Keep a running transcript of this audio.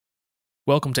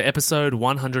Welcome to episode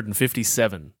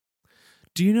 157.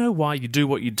 Do you know why you do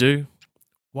what you do?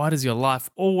 Why does your life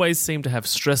always seem to have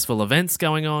stressful events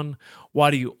going on?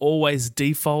 Why do you always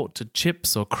default to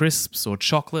chips or crisps or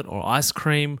chocolate or ice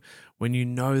cream when you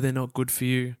know they're not good for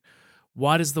you?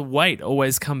 Why does the weight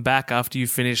always come back after you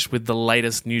finish with the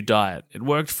latest new diet? It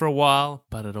worked for a while,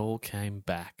 but it all came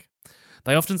back.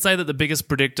 They often say that the biggest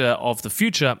predictor of the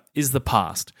future is the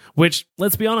past, which,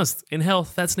 let's be honest, in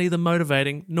health, that's neither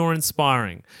motivating nor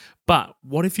inspiring. But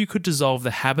what if you could dissolve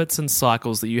the habits and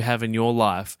cycles that you have in your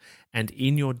life and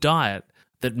in your diet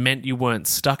that meant you weren't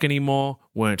stuck anymore,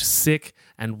 weren't sick,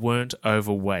 and weren't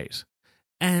overweight?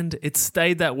 And it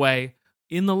stayed that way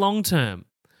in the long term.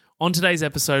 On today's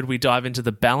episode, we dive into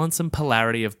the balance and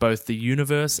polarity of both the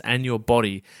universe and your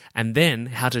body, and then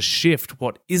how to shift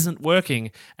what isn't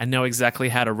working and know exactly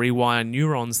how to rewire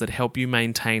neurons that help you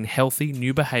maintain healthy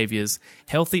new behaviors,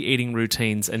 healthy eating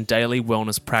routines, and daily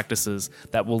wellness practices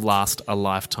that will last a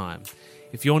lifetime.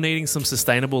 If you're needing some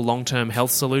sustainable long-term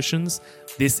health solutions,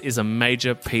 this is a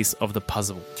major piece of the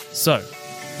puzzle. So,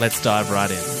 let's dive right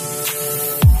in.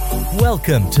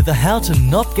 Welcome to the How to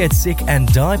Not Get Sick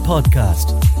and Die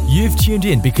podcast. You've tuned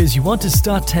in because you want to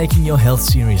start taking your health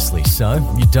seriously so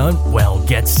you don't,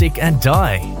 get sick and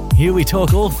die. Here we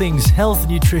talk all things health,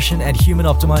 nutrition, and human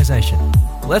optimization.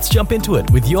 Let's jump into it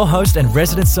with your host and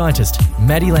resident scientist,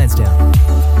 Maddie Lansdowne.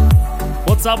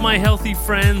 What's up, my healthy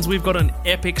friends? We've got an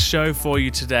epic show for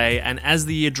you today, and as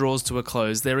the year draws to a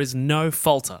close, there is no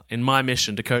falter in my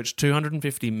mission to coach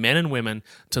 250 men and women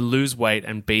to lose weight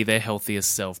and be their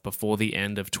healthiest self before the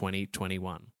end of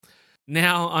 2021.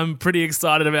 Now, I'm pretty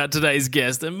excited about today's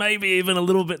guest and maybe even a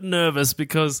little bit nervous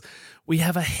because we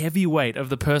have a heavyweight of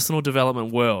the personal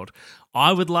development world.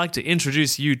 I would like to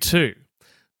introduce you to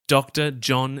Dr.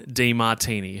 John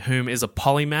Demartini, whom is a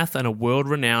polymath and a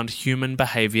world-renowned human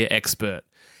behavior expert.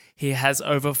 He has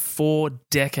over 4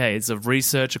 decades of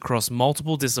research across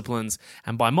multiple disciplines,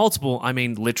 and by multiple, I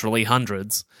mean literally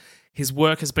hundreds. His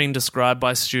work has been described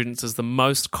by students as the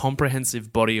most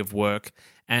comprehensive body of work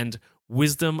and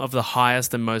wisdom of the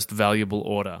highest and most valuable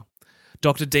order.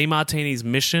 Dr. Demartini's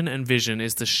mission and vision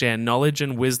is to share knowledge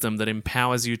and wisdom that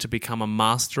empowers you to become a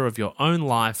master of your own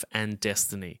life and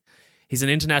destiny. He's an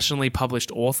internationally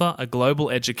published author, a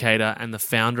global educator, and the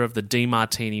founder of the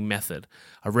Demartini Method,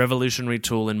 a revolutionary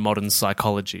tool in modern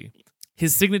psychology.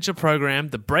 His signature program,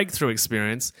 the Breakthrough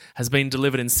Experience, has been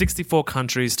delivered in 64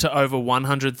 countries to over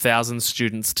 100,000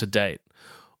 students to date.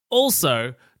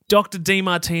 Also, Dr.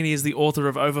 Demartini is the author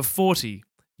of over 40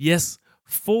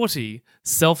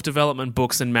 self-development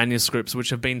books and manuscripts which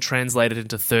have been translated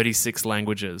into 36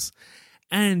 languages.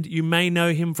 And you may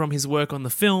know him from his work on the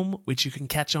film, which you can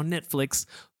catch on Netflix,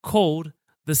 called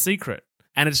The Secret.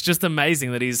 And it's just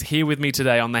amazing that he's here with me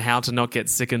today on the How to Not Get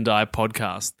Sick and Die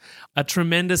podcast. A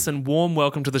tremendous and warm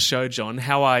welcome to the show, John.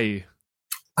 How are you?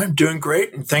 I'm doing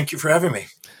great, and thank you for having me.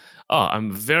 Oh,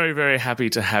 I'm very, very happy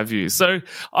to have you. So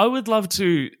I would love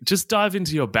to just dive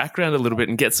into your background a little bit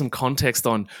and get some context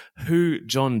on who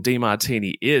John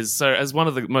Demartini is. So as one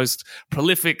of the most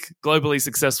prolific, globally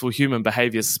successful human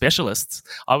behavior specialists,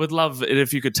 I would love it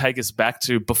if you could take us back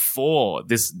to before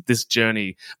this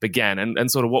journey began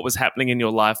and sort of what was happening in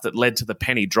your life that led to the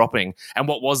penny dropping, and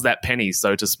what was that penny,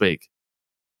 so to speak?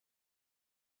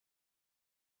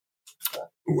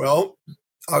 Well,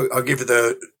 I'll give you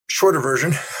the shorter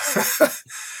version.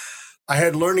 I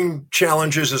had learning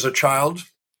challenges as a child.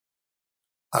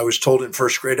 I was told in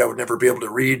first grade I would never be able to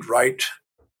read, write,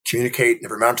 communicate,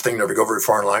 never amount to thing, never go very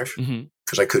far in life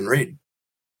because I couldn't read.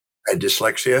 I had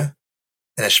dyslexia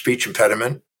and a speech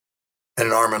impediment and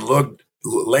an arm and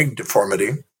leg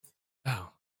deformity. Oh.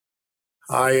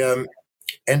 I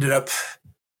ended up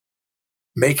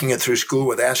making it through school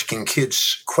with asking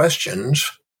kids questions,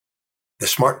 the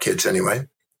smart kids anyway.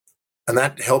 And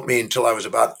that helped me until I was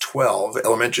about 12,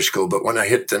 elementary school. But when I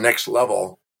hit the next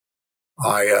level,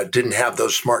 I didn't have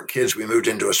those smart kids. We moved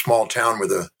into a small town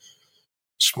with a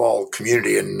small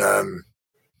community and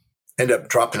ended up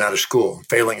dropping out of school,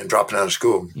 failing and dropping out of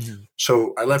school. Mm-hmm.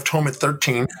 So I left home at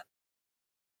 13.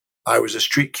 I was a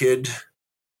street kid.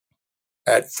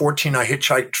 At 14, I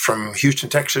hitchhiked from Houston,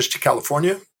 Texas to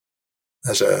California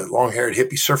as a long-haired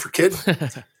hippie surfer kid.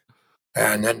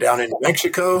 And then down into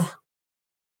Mexico.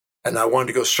 And I wanted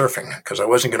to go surfing because I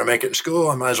wasn't going to make it in school.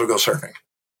 I might as well go surfing.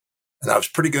 And I was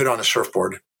pretty good on a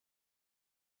surfboard.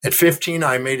 At 15,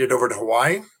 I made it over to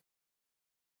Hawaii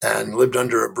and lived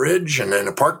under a bridge and in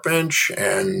a park bench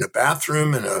and a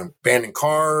bathroom and an abandoned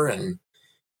car and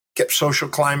kept social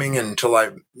climbing until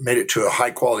I made it to a high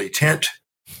quality tent.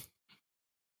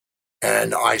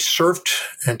 And I surfed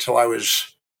until I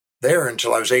was there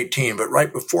until I was 18. But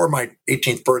right before my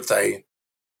 18th birthday,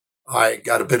 I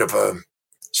got a bit of a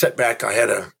setback.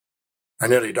 I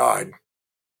nearly died.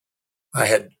 I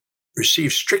had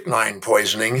received strychnine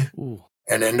poisoning. Ooh.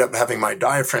 And ended up having my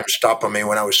diaphragm stop on me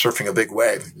when I was surfing a big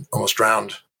wave, almost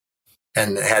drowned,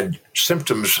 and had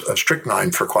symptoms of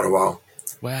strychnine for quite a while.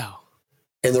 Wow.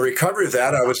 In the recovery of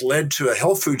that, I was led to a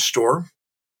health food store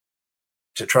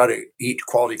to try to eat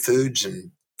quality foods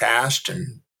and fast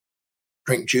and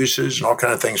drink juices and all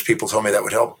kinds of things. People told me that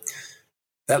would help.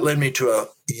 That led me to a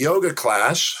yoga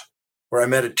class where I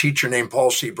met a teacher named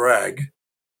Paul C. Bragg.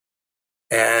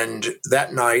 And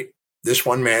that night, this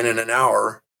one man in an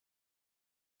hour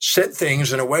said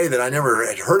things in a way that I never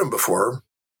had heard him before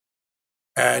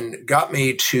and got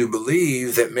me to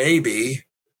believe that maybe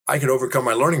I could overcome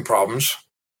my learning problems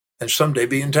and someday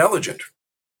be intelligent.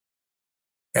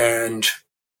 And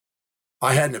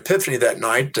I had an epiphany that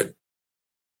night that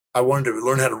I wanted to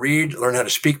learn how to read, learn how to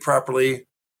speak properly,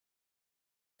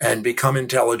 and become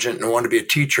intelligent, and wanted to be a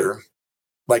teacher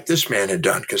like this man had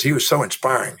done because he was so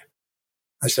inspiring.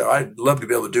 I said, I'd love to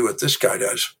be able to do what this guy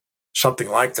does, something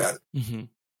like that. Mm-hmm.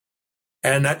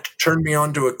 And that turned me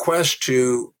on to a quest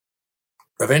to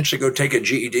eventually go take a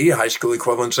GED, high school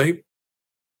equivalency,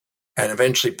 and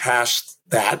eventually pass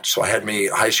that. So I had me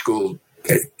high school,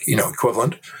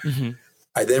 equivalent. Mm-hmm.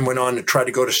 I then went on to try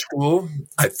to go to school.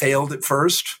 I failed at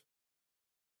first.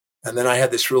 And then I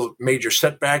had this real major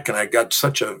setback, and I got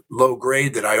such a low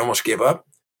grade that I almost gave up.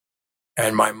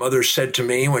 And my mother said to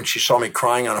me when she saw me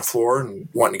crying on the floor and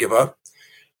wanting to give up,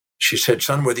 she said,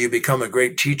 son, whether you become a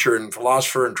great teacher and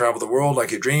philosopher and travel the world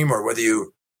like you dream, or whether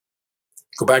you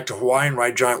go back to Hawaii and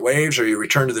ride giant waves, or you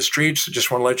return to the streets, I just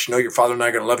want to let you know your father and I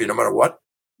are going to love you no matter what.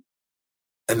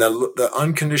 And the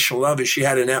unconditional love that she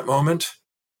had in that moment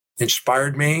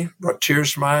inspired me, brought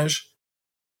tears to my eyes.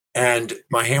 And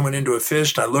my hand went into a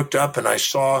fist. I looked up and I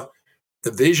saw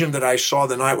the vision that I saw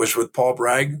the night was with Paul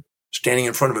Bragg standing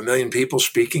in front of 1 million people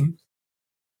speaking,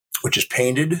 which is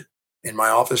painted in my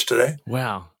office today.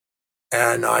 Wow.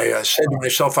 And I said to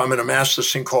myself, I'm going to master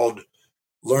this thing called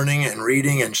learning and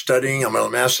reading and studying. I'm going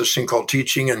to master this thing called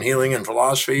teaching and healing and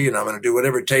philosophy. And I'm going to do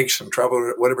whatever it takes and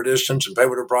travel whatever distance and pay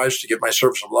whatever price to give my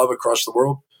service of love across the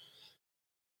world.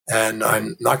 And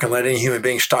I'm not going to let any human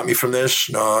being stop me from this,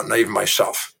 no, not even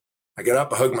myself. I got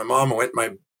up, I hugged my mom, I went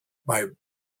in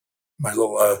my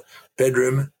little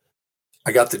bedroom.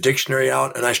 I got the dictionary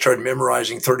out and I started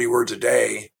memorizing 30 words a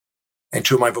day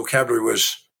until my vocabulary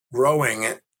was growing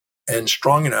and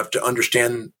strong enough to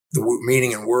understand the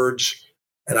meaning in words.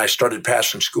 And I started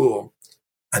passing school.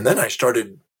 And then I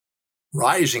started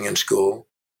rising in school.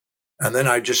 And then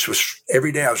I just was,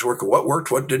 every day I was working what worked,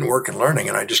 what didn't work, and learning.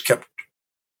 And I just kept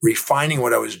refining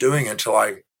what I was doing until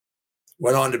I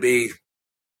went on to be,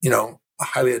 a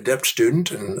highly adept student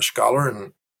and a scholar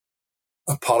and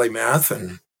a polymath.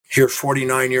 And here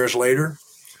 49 years later,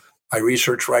 I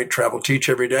research, write, travel, teach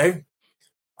every day.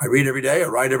 I read every day, I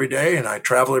write every day, and I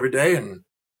travel every day, and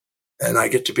I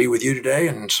get to be with you today.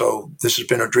 And so this has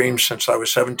been a dream since I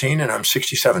was 17, and I'm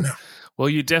 67 now. Well,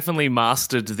 you definitely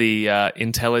mastered the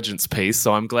intelligence piece,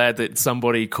 so I'm glad that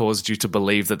somebody caused you to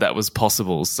believe that was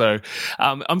possible. So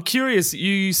I'm curious,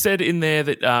 you said in there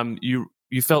that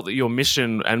you felt that your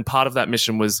mission and part of that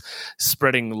mission was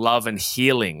spreading love and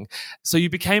healing. So you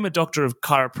became a doctor of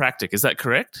chiropractic, is that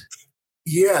correct?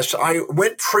 Yes, I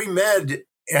went pre-med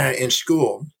in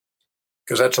school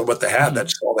because that's what they had. Mm-hmm.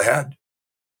 That's all they had.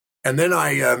 And then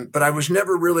but I was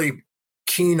never really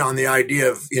keen on the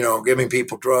idea of, giving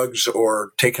people drugs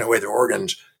or taking away their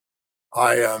organs.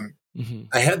 I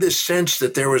had this sense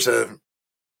that there was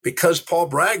because Paul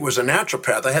Bragg was a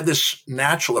naturopath, I had this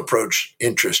natural approach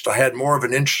interest. I had more of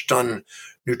an interest on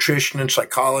nutrition and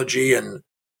psychology and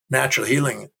natural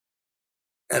healing.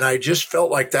 And I just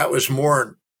felt like that was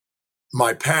more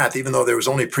my path, even though there was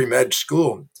only pre-med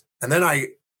school. And then I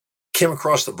came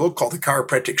across the book called The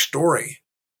Chiropractic Story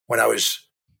when I was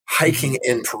hiking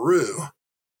in Peru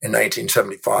in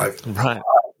 1975. Right.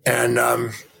 And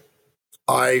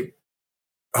I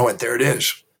went, there it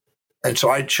is. And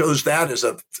so I chose that as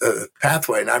a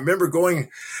pathway. And I remember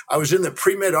I was in the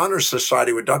Pre-Med Honor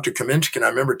Society with Dr. Kaminsky, and I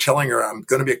remember telling her I'm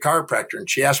going to be a chiropractor. And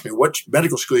she asked me, what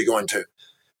medical school are you want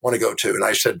to go to? And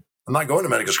I said, I'm not going to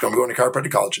medical school. I'm going to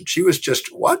chiropractic college. And she was just,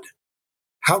 what?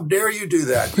 How dare you do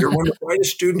that? You're one of the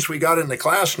brightest students we got in the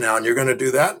class now, and you're going to do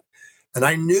that? And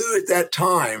I knew at that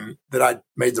time that I'd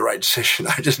made the right decision.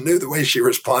 I just knew the way she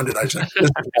responded. I said, this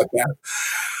is not bad.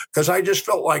 Because I just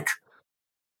felt like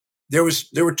there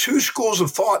were two schools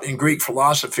of thought in Greek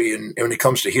philosophy when it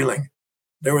comes to healing.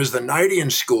 There was the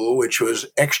Gnidian school, which was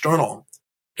external,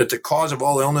 that the cause of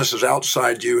all illness is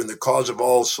outside you and the cause of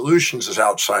all solutions is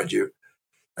outside you.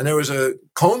 And there was a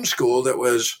Cone school that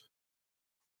was,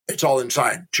 it's all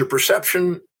inside. It's your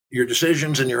perception, your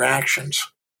decisions, and your actions.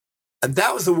 And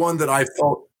that was the one that I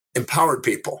felt empowered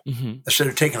people instead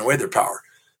of taking away their power.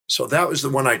 So that was the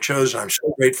one I chose. And I'm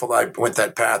so grateful that I went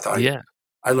that path.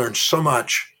 I learned so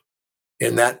much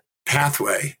in that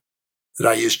pathway that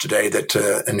I use today that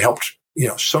and helped,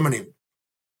 so many,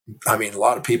 a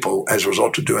lot of people as a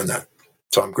result of doing that.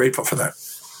 So I'm grateful for that.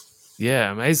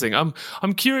 Yeah, amazing.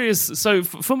 I'm curious. So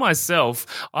for myself,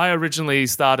 I originally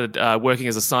started working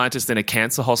as a scientist in a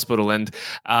cancer hospital, and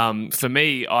for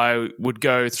me, I would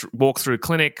go walk through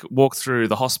clinic, walk through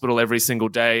the hospital every single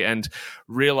day, and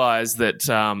realize that.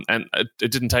 And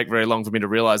it didn't take very long for me to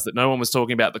realize that no one was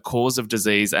talking about the cause of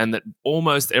disease, and that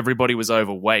almost everybody was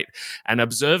overweight. And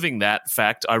observing that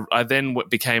fact, I then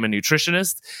became a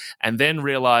nutritionist, and then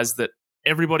realized that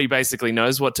everybody basically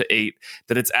knows what to eat,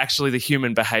 that it's actually the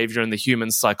human behavior and the human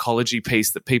psychology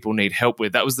piece that people need help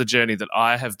with. That was the journey that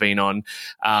I have been on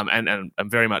and I'm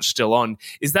very much still on.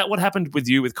 Is that what happened with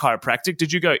you with chiropractic?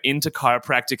 Did you go into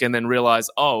chiropractic and then realize,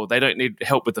 they don't need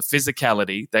help with the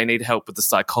physicality, they need help with the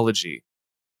psychology?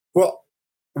 Well,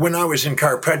 when I was in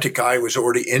chiropractic, I was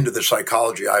already into the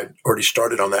psychology. I already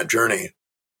started on that journey.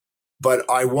 But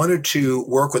I wanted to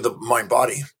work with the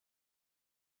mind-body,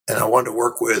 and I wanted to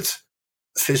work with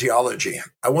physiology.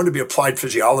 I wanted to be applied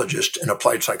physiologist and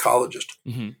applied psychologist.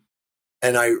 And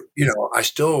I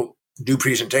still do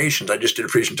presentations. I just did a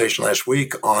presentation last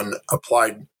week on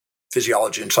applied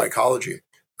physiology and psychology.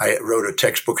 I wrote a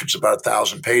textbook. It's about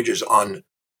 1,000 pages on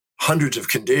hundreds of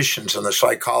conditions and the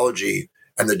psychology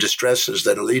and the distresses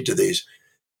that lead to these.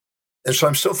 And so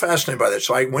I'm still fascinated by that.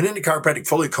 So I went into chiropractic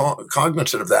fully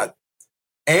cognizant of that.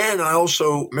 And I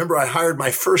also remember I hired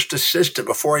my first assistant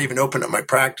before I even opened up my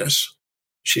practice.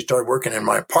 She started working in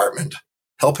my apartment,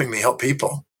 helping me help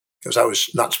people, because I was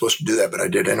not supposed to do that, but I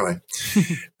did anyway.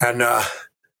 And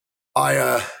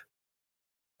I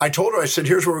told her, I said,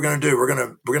 here's what we're going to do. We're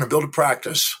going to build a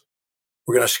practice.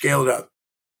 We're going to scale it up.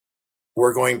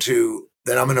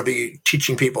 Then I'm going to be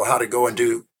teaching people how to go and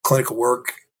do clinical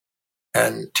work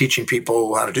and teaching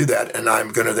people how to do that. And I'm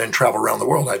going to then travel around the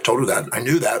world. I told her that. I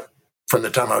knew that from the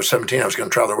time I was 17, I was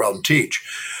going to travel the world and teach.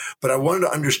 But I wanted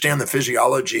to understand the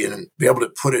physiology and be able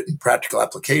to put it in practical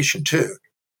application too.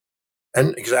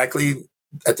 And exactly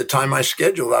at the time I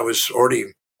scheduled, by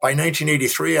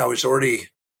 1983, I was already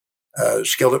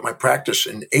scaled up my practice.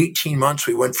 In 18 months,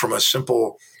 we went from a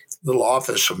simple little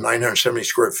office of 970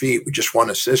 square feet with just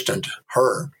one assistant,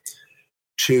 her,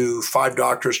 to 5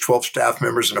 doctors, 12 staff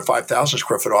members, and a 5,000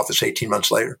 square foot office 18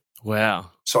 months later. Wow.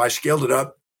 So I scaled it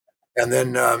up. And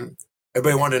then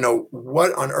everybody wanted to know,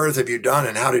 what on earth have you done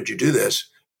and how did you do this?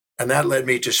 And that led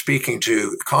me to speaking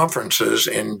to conferences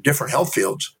in different health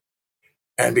fields.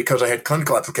 And because I had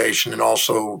clinical application and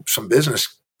also some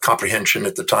business comprehension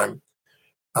at the time,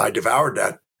 I devoured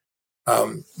that.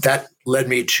 That led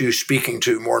me to speaking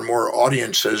to more and more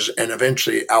audiences and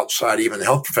eventually outside even the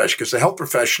health profession, because the health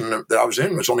profession that I was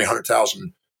in was only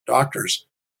 100,000 doctors.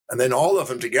 And then all of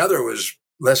them together was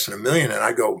less than 1 million. And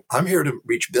I go, I'm here to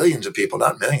reach billions of people,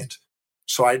 not millions.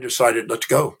 So I decided, let's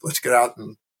go. Let's get out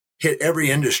and hit every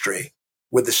industry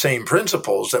with the same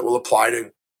principles that will apply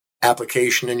to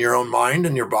application in your own mind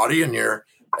and your body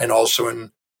and also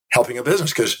in helping a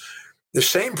business. Because the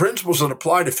same principles that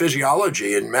apply to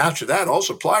physiology and master that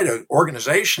also apply to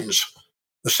organizations.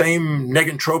 The same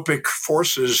negentropic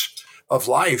forces of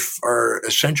life are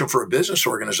essential for a business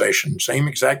organization. Same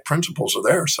exact principles are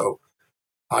there. So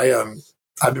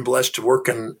I've been blessed to work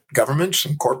in governments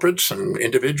and corporates and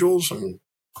individuals and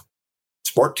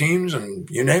sport teams and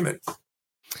you name it.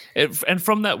 And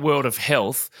from that world of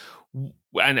health,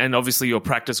 and obviously your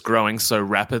practice growing so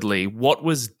rapidly, what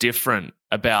was different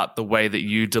about the way that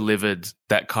you delivered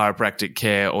that chiropractic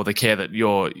care or the care that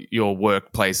your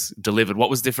workplace delivered? What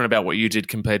was different about what you did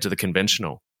compared to the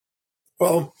conventional?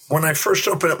 Well, when I first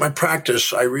opened up my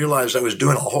practice, I realized I was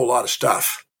doing a whole lot of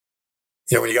stuff.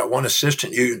 When you got one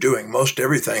assistant, you're doing most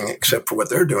everything except for what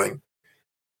they're doing.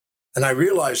 And I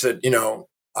realized that,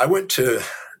 I went to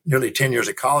nearly 10 years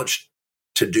of college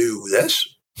to do this.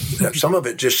 Some of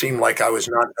it just seemed like I was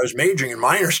majoring in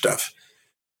minor stuff.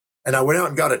 And I went out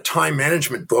and got a time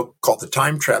management book called The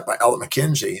Time Trap by Ellen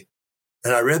McKenzie.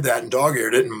 And I read that and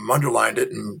dog-eared it and underlined it.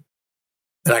 And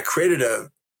I created a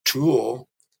tool,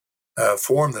 a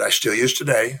form that I still use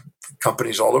today for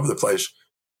companies all over the place.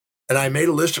 And I made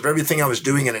a list of everything I was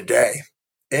doing in a day,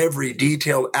 every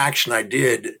detailed action I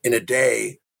did in a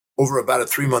day over about a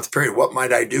 3-month period. What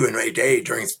might I do in a day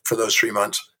for those 3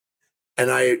 months?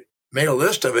 And I made a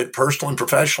list of it, personal and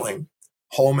professionally.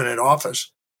 home and at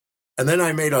office. And then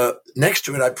I made next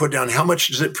to it, I put down how much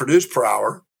does it produce per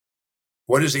hour?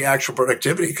 What is the actual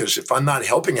productivity? Because if I'm not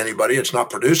helping anybody, it's not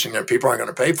producing, and people aren't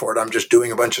going to pay for it. I'm just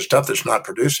doing a bunch of stuff that's not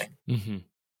producing. Mm-hmm.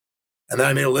 And then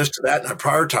I made a list of that and I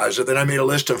prioritized it. Then I made a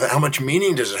list of how much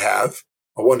meaning does it have,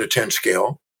 a 1 to 10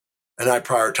 scale, and I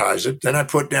prioritized it. Then I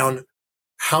put down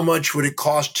how much would it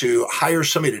cost to hire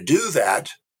somebody to do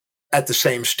that at the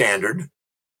same standard.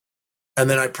 And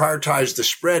then I prioritized the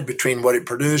spread between what it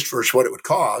produced versus what it would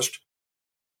cost.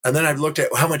 And then I looked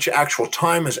at how much actual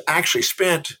time is actually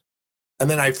spent. And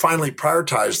then I finally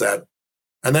prioritized that.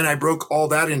 And then I broke all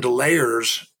that into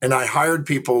layers, and I hired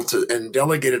people and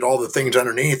delegated all the things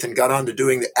underneath and got on to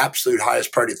doing the absolute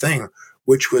highest priority thing,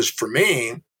 which was for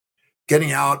me,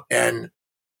 getting out and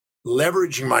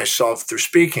leveraging myself through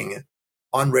speaking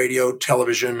on radio,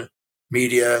 television,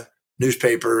 media,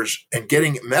 newspapers, and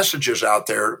getting messages out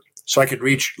there so I could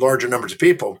reach larger numbers of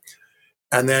people.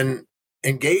 And then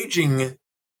engaging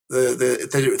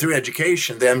through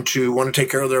education, them to want to take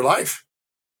care of their life.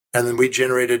 And then we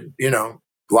generated,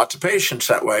 lots of patients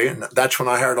that way. And that's when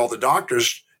I hired all the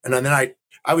doctors. And then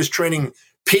I was training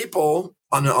people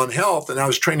on health, and I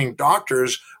was training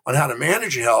doctors on how to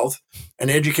manage health and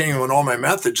educating them on all my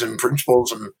methods and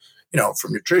principles and,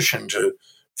 from nutrition to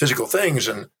physical things,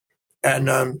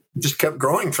 and just kept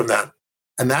growing from that.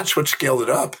 And that's what scaled it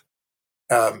up.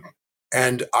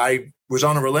 And I was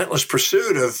on a relentless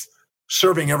pursuit of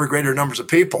serving ever greater numbers of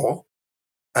people.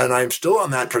 And I'm still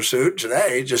on that pursuit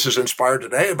today, just as inspired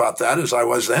today about that as I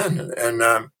was then.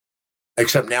 And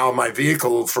except now my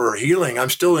vehicle for healing, I'm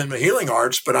still in the healing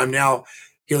arts, but I'm now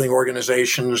healing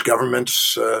organizations,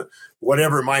 governments,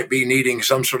 whatever might be needing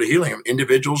some sort of healing,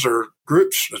 individuals or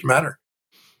groups, doesn't matter,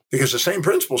 because the same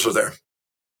principles are there.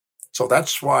 So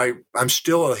that's why I'm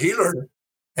still a healer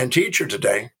and teacher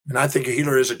today. And I think a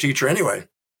healer is a teacher anyway.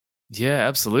 Yeah,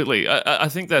 absolutely. I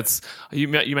think that's you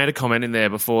made a comment in there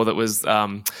before that was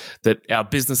that our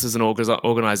businesses and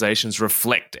organizations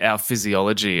reflect our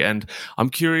physiology, and I'm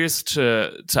curious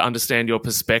to understand your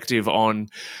perspective on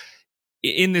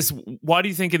in this. Why do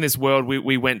you think in this world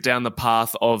we went down the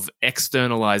path of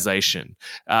externalization,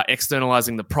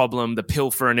 externalizing the problem, the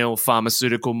pill for an ill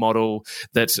pharmaceutical model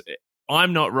that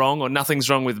I'm not wrong or nothing's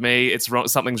wrong with me, it's wrong,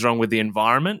 something's wrong with the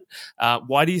environment.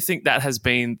 Why do you think that has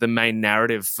been the main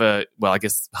narrative for, I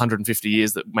guess 150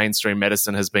 years that mainstream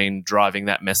medicine has been driving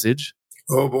that message?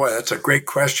 Oh boy, that's a great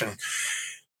question.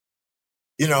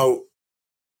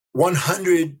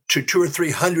 100 to 200 or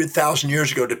 300,000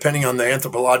 years ago, depending on the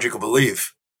anthropological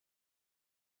belief,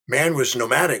 man was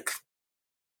nomadic.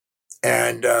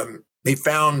 And he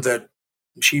found that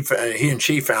he and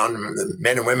she found,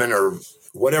 men and women or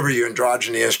whatever your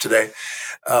androgyny is today,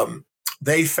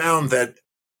 they found that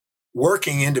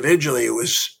working individually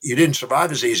you didn't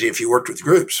survive as easy if you worked with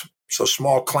groups. So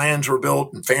small clans were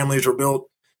built and families were built.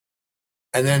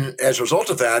 And then as a result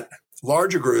of that,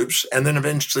 larger groups, and then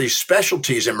eventually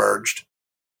specialties emerged.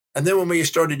 And then when we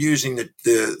started using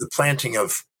the planting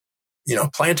of,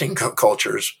 planting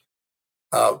cultures,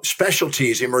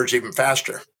 specialties emerged even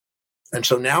faster. And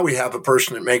so now we have a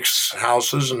person that makes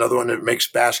houses, another one that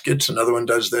makes baskets, another one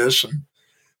does this,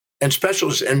 and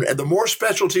specialists. And the more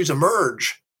specialties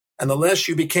emerge, and the less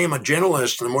you became a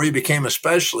generalist, and the more you became a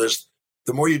specialist,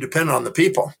 the more you depend on the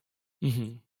people.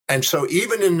 Mm-hmm. And so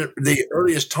even in the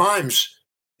earliest times,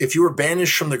 if you were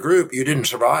banished from the group, you didn't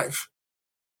survive.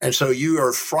 And so you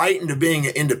are frightened of being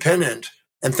independent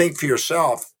and think for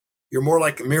yourself. You're more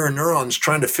like mirror neurons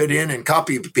trying to fit in and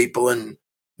copy people and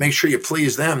make sure you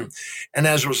please them. And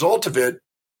as a result of it,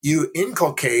 you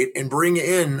inculcate and bring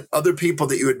in other people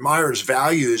that you admire as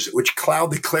values, which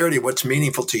cloud the clarity of what's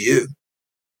meaningful to you.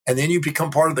 And then you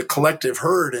become part of the collective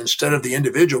herd instead of the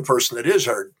individual person that is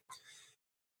herd.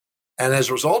 And as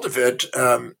a result of it,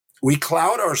 we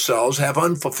cloud ourselves, have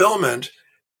unfulfillment.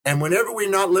 And whenever we're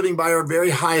not living by our very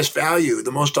highest value,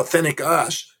 the most authentic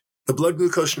us, the blood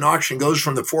glucose and oxygen goes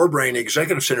from the forebrain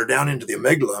executive center down into the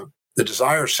amygdala, the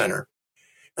desire center.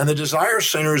 And the desire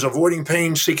center is avoiding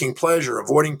pain, seeking pleasure,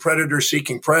 avoiding predator,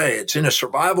 seeking prey. It's in a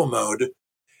survival mode,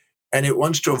 and it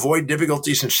wants to avoid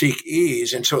difficulties and seek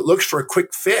ease. And so it looks for a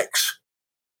quick fix.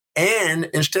 And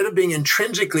instead of being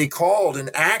intrinsically called an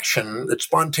action that's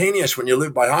spontaneous when you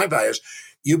live by high values,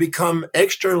 you become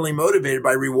externally motivated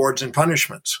by rewards and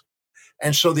punishments.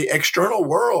 And so the external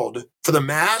world for the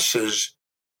masses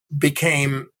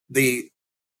became the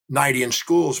Knightian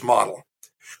schools model.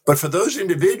 But for those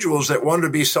individuals that wanted to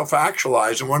be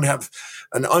self-actualized and want to have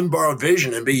an unborrowed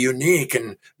vision and be unique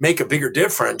and make a bigger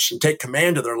difference and take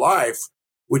command of their life,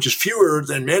 which is fewer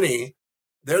than many,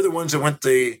 they're the ones that went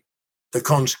the the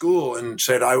Cone School and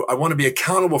said, I want to be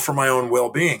accountable for my own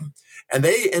well-being. And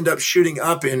they end up shooting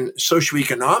up in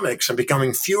socioeconomics and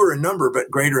becoming fewer in number, but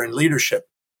greater in leadership.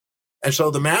 And so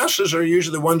the masses are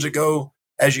usually the ones that go,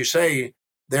 as you say,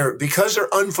 because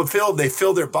they're unfulfilled, they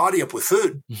fill their body up with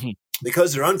food. Mm-hmm.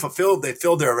 Because they're unfulfilled, they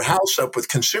fill their house up with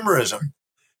consumerism.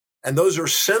 And those are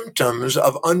symptoms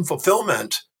of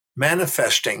unfulfillment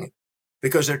manifesting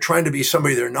because they're trying to be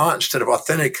somebody they're not instead of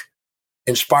authentic,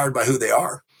 inspired by who they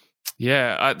are.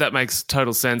 Yeah, that makes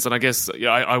total sense. And I guess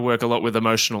I work a lot with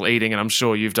emotional eating, and I'm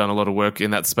sure you've done a lot of work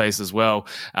in that space as well.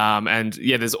 And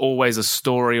yeah, there's always a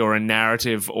story or a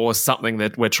narrative or something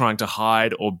that we're trying to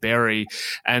hide or bury.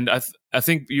 And I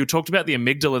think you talked about the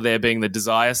amygdala there being the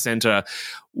desire center.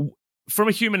 From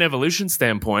a human evolution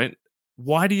standpoint,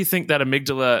 why do you think that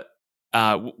amygdala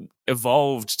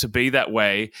evolved to be that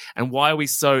way, and why are we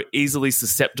so easily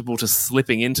susceptible to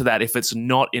slipping into that if it's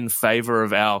not in favor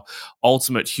of our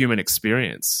ultimate human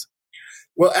experience?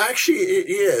 Well, actually, it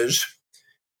is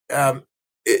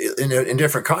in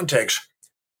different contexts.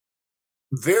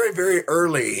 Very, very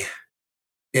early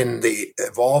in the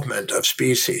evolvement of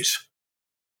species,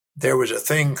 there was a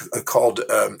thing called,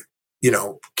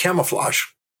 camouflage.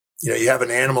 You have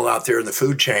an animal out there in the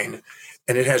food chain,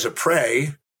 and it has a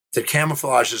prey that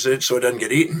camouflages it so it doesn't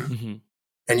get eaten. Mm-hmm.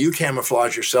 And you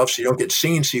camouflage yourself so you don't get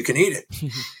seen so you can eat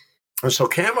it. And so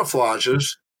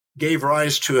camouflages gave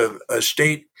rise to a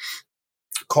state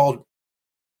called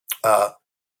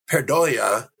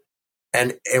pareidolia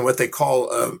and what they call,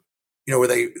 where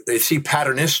they see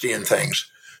patternicity in things.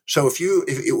 So if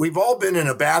we've all been in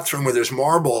a bathroom where there's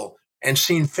marble and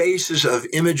seen faces of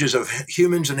images of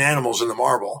humans and animals in the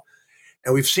marble.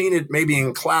 And we've seen it maybe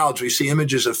in clouds. We see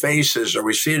images of faces, or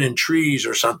we see it in trees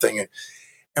or something.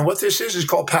 And what this is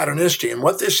called patternicity. And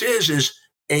what this is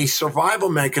a survival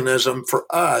mechanism for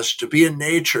us to be in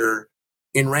nature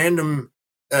in random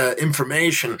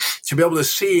information, to be able to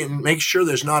see and make sure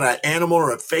there's not an animal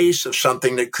or a face of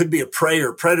something that could be a prey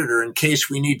or predator in case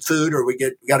we need food or we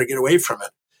got to get away from it.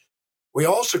 We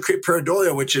also create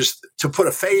pareidolia, which is to put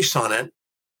a face on it.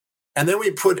 And then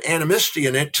we put animicity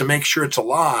in it to make sure it's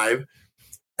alive.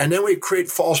 And then we create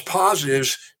false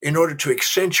positives in order to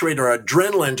accentuate our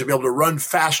adrenaline to be able to run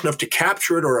fast enough to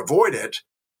capture it or avoid it.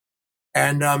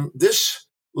 And this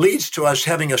leads to us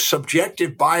having a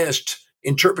subjective biased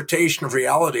interpretation of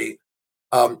reality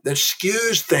that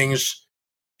skews things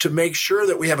to make sure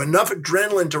that we have enough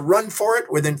adrenaline to run for it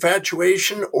with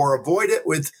infatuation or avoid it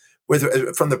with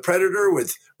from the predator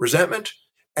with resentment.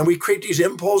 And we create these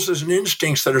impulses and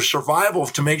instincts that are survival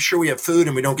to make sure we have food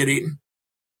and we don't get eaten.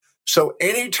 So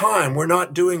anytime we're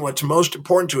not doing what's most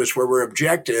important to us, where we're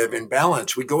objective and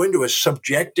balanced, we go into a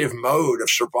subjective mode of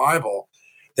survival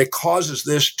that causes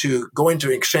this to go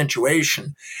into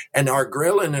accentuation. And our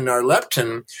ghrelin and our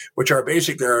leptin, which are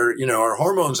basically our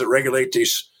hormones that regulate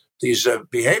these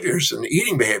behaviors and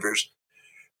eating behaviors,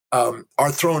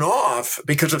 are thrown off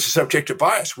because of subjective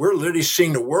bias. We're literally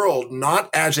seeing the world not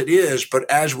as it is, but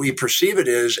as we perceive it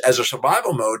is, as a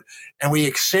survival mode. And we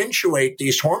accentuate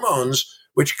these hormones,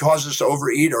 which cause us to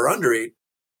overeat or undereat,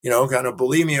 kind of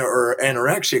bulimia or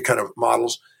anorexia kind of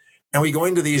models. And we go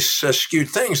into these skewed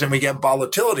things and we get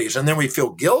volatilities. And then we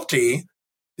feel guilty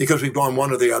because we've gone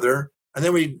one or the other. And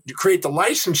then we create the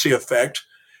licensing effect.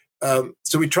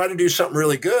 So we try to do something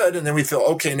really good. And then we feel,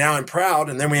 okay, now I'm proud.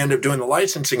 And then we end up doing the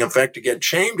licensing effect to get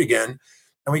shamed again.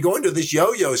 And we go into this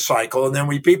yo-yo cycle. And then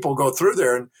people go through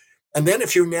there. And then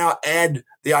if you now add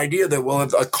the idea that, well,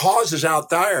 if a cause is out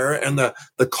there and the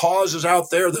cause is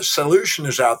out there, the solution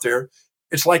is out there,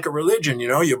 it's like a religion,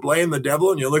 you blame the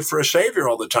devil and you look for a savior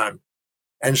all the time.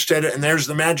 And there's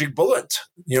the magic bullet,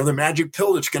 the magic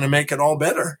pill that's going to make it all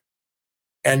better.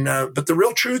 And, but the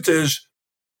real truth is,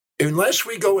 unless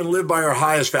we go and live by our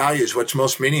highest values, what's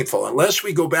most meaningful, unless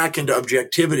we go back into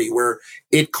objectivity where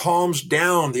it calms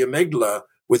down the amygdala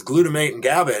with glutamate and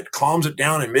GABA, it calms it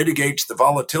down and mitigates the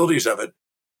volatilities of it,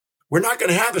 we're not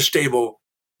going to have a stable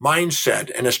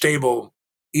mindset and a stable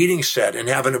eating set and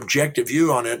have an objective view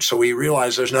on it so we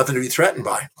realize there's nothing to be threatened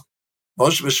by.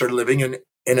 Most of us are living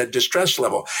in a distress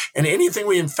level. And anything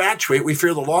we infatuate, we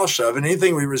fear the loss of, and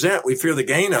anything we resent, we fear the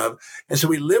gain of. And so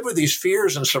we live with these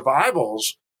fears and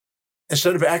survivals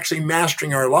instead of actually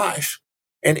mastering our life.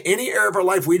 And any area of our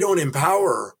life we don't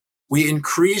empower, we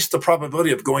increase the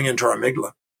probability of going into our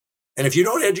amygdala. And if you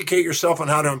don't educate yourself on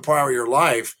how to empower your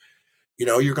life,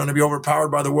 you're going to be overpowered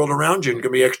by the world around you and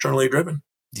going to be externally driven.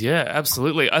 Yeah,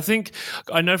 absolutely.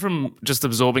 I know from just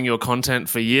absorbing your content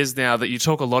for years now that you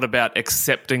talk a lot about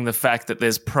accepting the fact that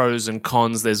there's pros and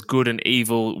cons, there's good and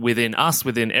evil within us,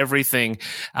 within everything.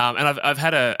 And I've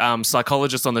had a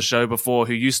psychologist on the show before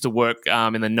who used to work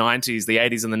in the 90s, the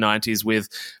 80s and the 90s with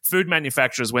food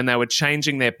manufacturers when they were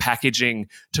changing their packaging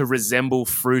to resemble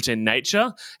fruit in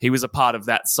nature. He was a part of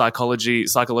that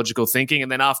psychological thinking.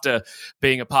 And then after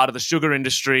being a part of the sugar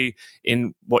industry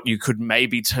in what you could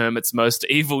maybe term its most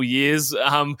evil years,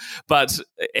 but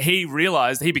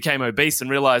he became obese and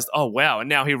realized, oh wow, and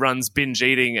now he runs binge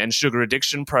eating and sugar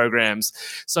addiction programs.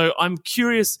 So I'm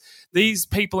curious, these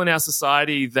people in our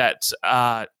society that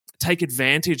take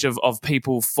advantage of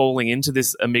people falling into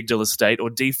this amygdala state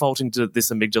or defaulting to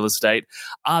this amygdala state,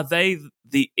 are they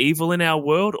the evil in our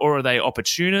world, or are they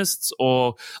opportunists,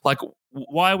 or like,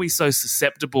 why are we so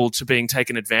susceptible to being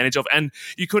taken advantage of? And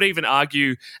you could even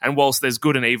argue, and whilst there's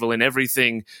good and evil in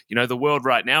everything, the world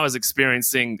right now is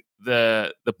experiencing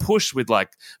the push with like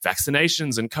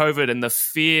vaccinations and COVID and the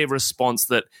fear response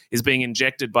that is being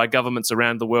injected by governments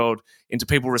around the world into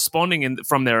people responding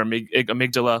from their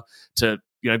amygdala to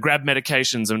grab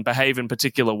medications and behave in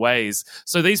particular ways.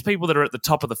 So these people that are at the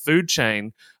top of the food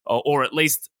chain, or at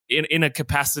least in a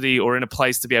capacity or in a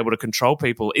place to be able to control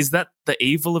people, is that the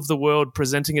evil of the world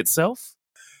presenting itself?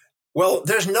 Well,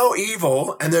 there's no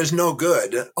evil and there's no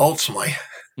good, ultimately.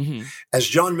 Mm-hmm. As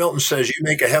John Milton says, you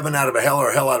make a heaven out of a hell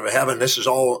or a hell out of a heaven. This is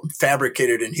all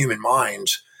fabricated in human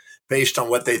minds based on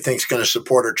what they think is going to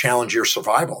support or challenge your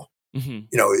survival. Mm-hmm.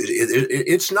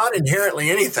 It's not inherently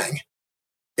anything.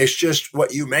 It's just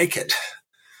what you make it.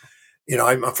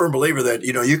 I'm a firm believer that,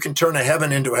 you can turn a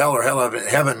heaven into a hell or hell out of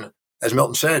heaven, as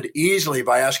Milton said, easily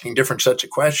by asking different sets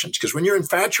of questions. Because when you're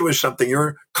infatuated with something,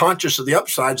 you're conscious of the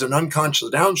upsides and unconscious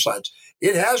of the downsides.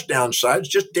 It has downsides.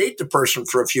 Just date the person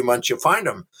for a few months, you'll find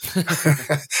them.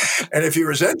 And if you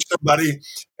resent somebody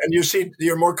and you see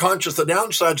you're more conscious of the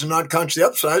downsides and not conscious of the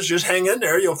upsides, just hang in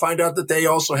there. You'll find out that they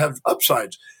also have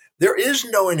upsides. There is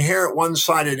no inherent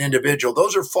one-sided individual.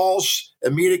 Those are false,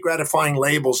 immediate gratifying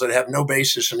labels that have no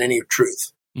basis in any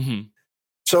truth. Mm-hmm.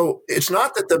 So it's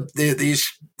not that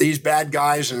these bad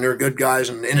guys and they're good guys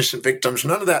and innocent victims,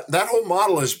 none of that. That whole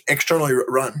model is externally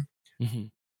run. Mm-hmm.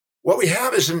 What we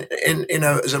have is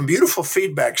a beautiful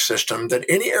feedback system that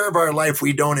any area of our life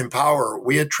we don't empower,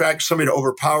 we attract somebody to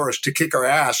overpower us, to kick our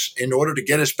ass in order to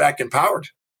get us back empowered.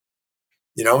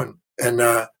 And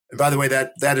by the way,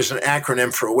 that is an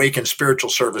acronym for Awakened Spiritual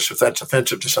Service, if that's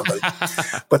offensive to somebody.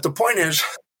 But the point is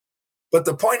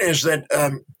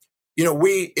that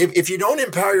if you don't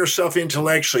empower yourself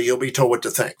intellectually, you'll be told what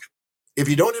to think. If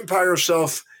you don't empower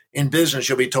yourself in business,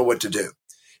 you'll be told what to do.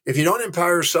 If you don't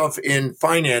empower yourself in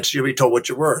finance, you'll be told what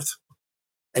you're worth,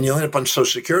 and you'll end up on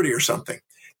Social Security or something.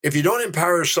 If you don't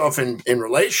empower yourself in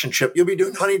relationship, you'll be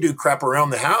doing honeydew crap around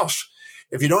the house.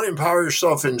 If you don't empower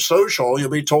yourself in social,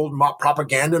 you'll be told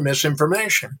propaganda,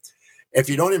 misinformation. If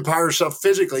you don't empower yourself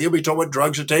physically, you'll be told what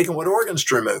drugs to take and what organs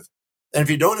to remove. And if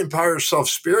you don't empower yourself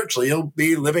spiritually, you'll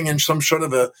be living in some sort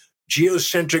of a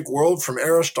geocentric world from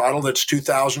Aristotle that's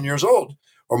 2,000 years old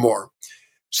or more.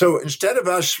 So instead of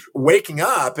us waking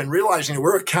up and realizing that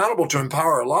we're accountable to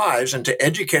empower our lives and to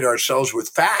educate ourselves with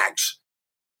facts,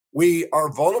 we are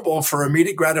vulnerable for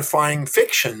immediate gratifying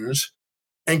fictions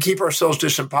and keep ourselves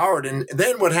disempowered. And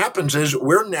then what happens is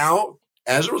we're now,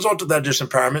 as a result of that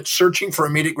disempowerment, searching for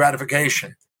immediate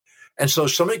gratification. And so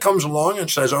somebody comes along and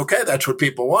says, okay, that's what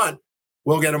people want.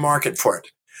 We'll get a market for it.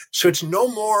 So it's no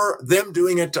more them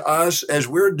doing it to us as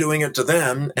we're doing it to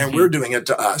them, and we're doing it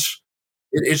to us.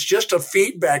 It's just a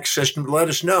feedback system to let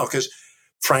us know. Because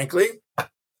frankly,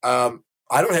 I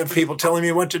don't have people telling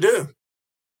me what to do.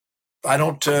 I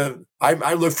don't.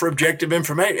 I look for objective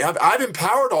information. I've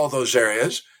empowered all those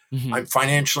areas. Mm-hmm. I'm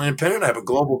financially independent. I have a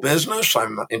global business.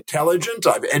 I'm intelligent.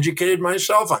 I've educated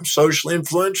myself. I'm socially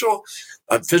influential.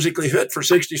 I'm physically fit for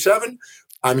 67.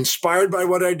 I'm inspired by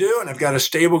what I do, and I've got a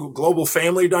stable global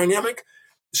family dynamic.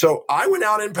 So I went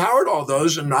out and empowered all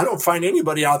those, and I don't find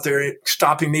anybody out there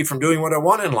stopping me from doing what I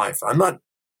want in life. I'm not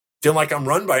feeling like I'm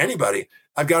run by anybody.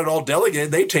 I've got it all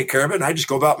delegated. They take care of it, and I just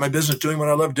go about my business doing what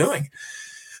I love doing.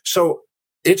 So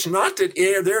it's not that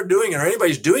they're doing it or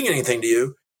anybody's doing anything to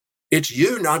you. It's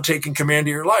you not taking command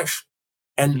of your life.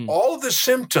 And all of the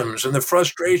symptoms and the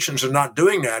frustrations of not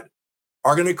doing that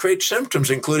are going to create symptoms,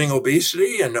 including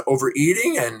obesity and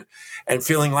overeating and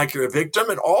feeling like you're a victim.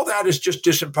 And all that is just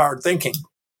disempowered thinking.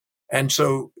 And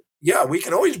so, yeah, we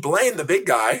can always blame the big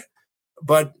guy.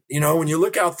 But, when you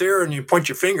look out there and you point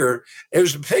your finger, it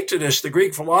was Epictetus, the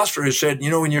Greek philosopher, who said,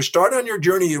 when you start on your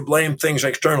journey, you blame things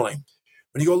externally.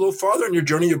 When you go a little farther in your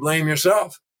journey, you blame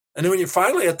yourself. And then when you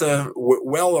finally at the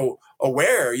well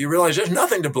aware, you realize there's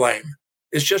nothing to blame.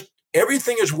 It's just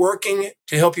everything is working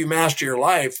to help you master your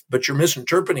life, but you're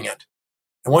misinterpreting it.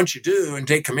 And once you do and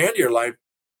take command of your life,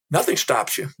 nothing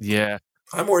stops you. Yeah.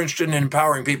 I'm more interested in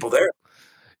empowering people there.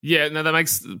 Yeah, no, that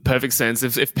makes perfect sense.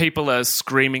 If people are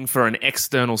screaming for an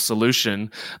external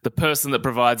solution, the person that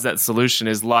provides that solution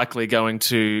is likely going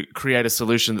to create a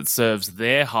solution that serves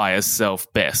their highest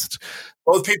self best.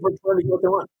 Both people are trying to get what they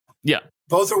want. Yeah.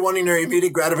 Both are wanting their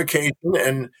immediate gratification.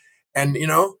 And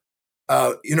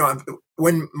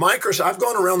when Microsoft, I've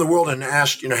gone around the world and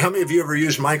asked, how many of you ever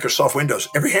used Microsoft Windows?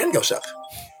 Every hand goes up.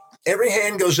 Every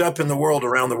hand goes up in the world,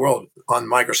 around the world, on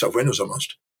Microsoft Windows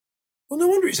almost. Well, no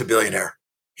wonder he's a billionaire.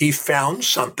 He found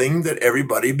something that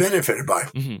everybody benefited by.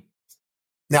 Mm-hmm.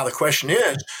 Now, the question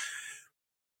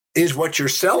is what you're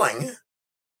selling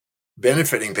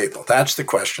benefiting people? That's the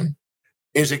question.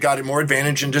 Is it got more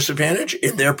advantage and disadvantage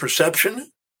in their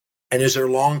perception? And is there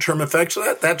long-term effects of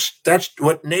that? That's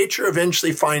what nature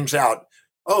eventually finds out.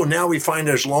 Oh, now we find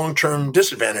there's long-term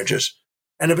disadvantages.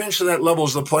 And eventually that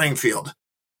levels the playing field.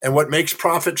 And what makes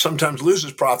profit sometimes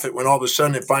loses profit when all of a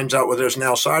sudden it finds out, well, there's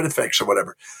now side effects or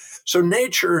whatever. So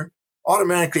nature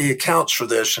automatically accounts for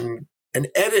this and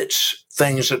edits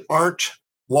things that aren't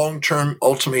long-term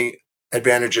ultimate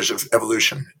advantages of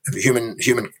evolution, of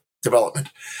human development.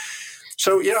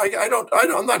 So,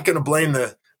 I'm not going to blame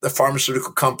the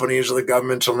pharmaceutical companies or the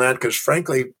governments on that, because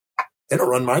frankly, they don't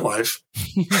run my life.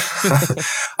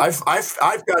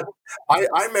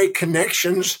 I make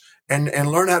connections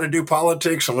and learn how to do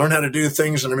politics and learn how to do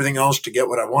things and everything else to get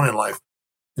what I want in life.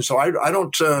 And so I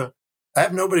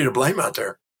have nobody to blame out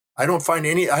there. I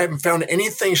haven't found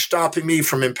anything stopping me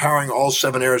from empowering all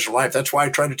 7 areas of life. That's why I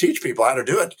try to teach people how to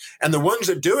do it. And the ones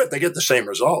that do it, they get the same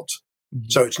results. Mm-hmm.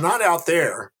 So it's not out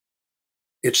there.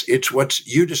 It's what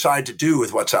you decide to do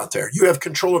with what's out there. You have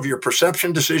control of your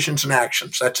perception, decisions, and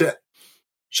actions. That's it.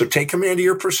 So take command of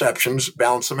your perceptions,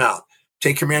 balance them out.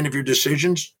 Take command of your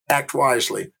decisions, act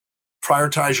wisely.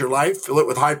 Prioritize your life, fill it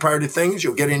with high priority things.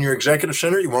 You'll get in your executive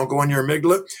center. You won't go in your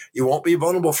amygdala. You won't be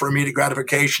vulnerable for immediate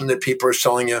gratification that people are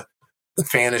selling you the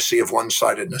fantasy of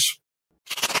one-sidedness.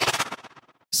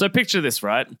 So picture this,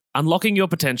 right? Unlocking your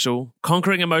potential,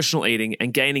 conquering emotional eating,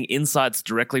 and gaining insights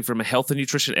directly from a health and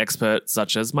nutrition expert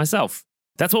such as myself.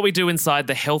 That's what we do inside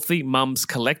the Healthy Mums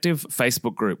Collective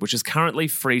Facebook group, which is currently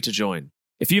free to join.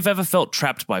 If you've ever felt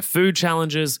trapped by food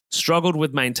challenges, struggled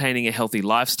with maintaining a healthy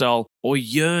lifestyle, or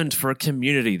yearned for a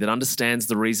community that understands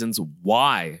the reasons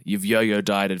why you've yo-yo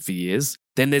dieted for years,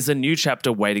 then there's a new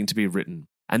chapter waiting to be written.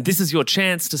 And this is your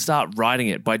chance to start writing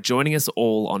it by joining us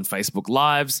all on Facebook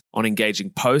Lives, on engaging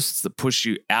posts that push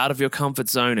you out of your comfort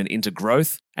zone and into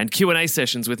growth, and Q&A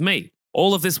sessions with me.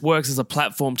 All of this works as a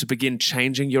platform to begin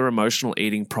changing your emotional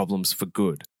eating problems for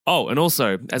good. Oh, and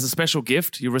also, as a special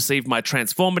gift, you'll receive my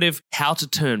transformative How to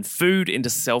Turn Food into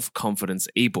Self-Confidence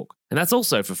ebook. And that's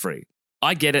also for free.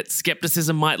 I get it,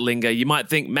 skepticism might linger. You might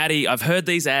think, Maddie, I've heard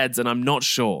these ads and I'm not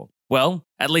sure. Well,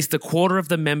 at least a quarter of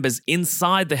the members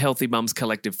inside the Healthy Mums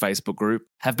Collective Facebook group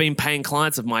have been paying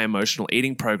clients of my emotional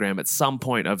eating program at some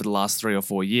point over the last 3 or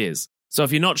 4 years. So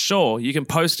if you're not sure, you can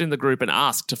post in the group and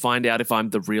ask to find out if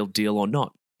I'm the real deal or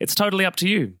not. It's totally up to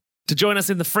you. To join us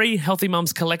in the free Healthy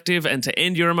Mums Collective and to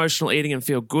end your emotional eating and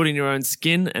feel good in your own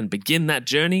skin and begin that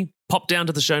journey, pop down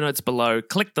to the show notes below,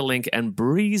 click the link and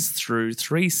breeze through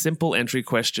 3 simple entry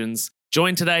questions.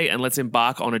 Join today and let's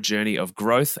embark on a journey of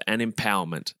growth and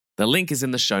empowerment. The link is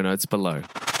in the show notes below.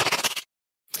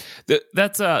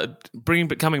 That's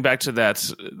coming back to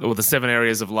that, or the 7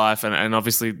 areas of life, and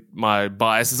obviously my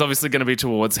bias is obviously going to be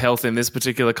towards health in this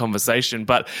particular conversation,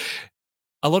 but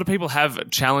a lot of people have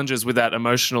challenges with that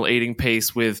emotional eating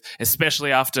piece, with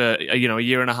especially after a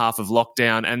year and a half of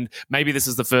lockdown, and maybe this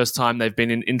is the first time they've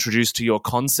been introduced to your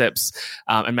concepts,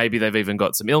 and maybe they've even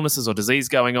got some illnesses or disease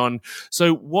going on.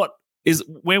 So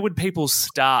where would people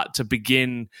start to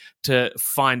begin to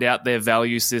find out their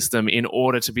value system in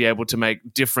order to be able to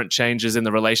make different changes in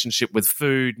the relationship with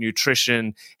food,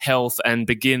 nutrition, health, and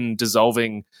begin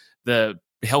dissolving the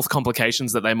health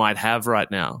complications that they might have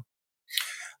right now?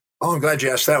 Oh, I'm glad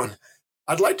you asked that one.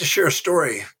 I'd like to share a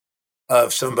story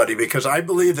of somebody, because I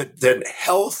believe that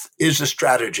health is a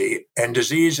strategy and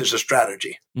disease is a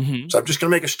strategy. Mm-hmm. So I'm just going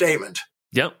to make a statement.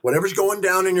 Yep. Whatever's going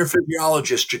down in your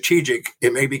physiology is strategic.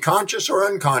 It may be conscious or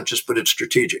unconscious, but it's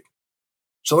strategic.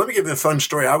 So let me give you a fun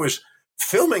story. I was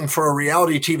filming for a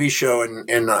reality TV show in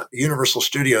Universal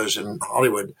Studios in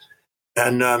Hollywood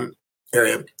and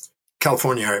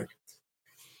California area.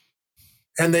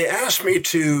 And they asked me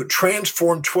to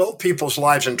transform 12 people's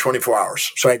lives in 24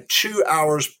 hours. So I had 2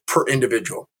 hours per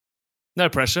individual. No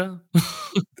pressure.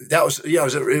 That was, yeah,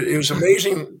 it was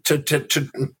amazing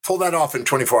to pull that off in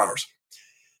 24 hours.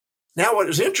 Now, what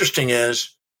is interesting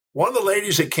is one of the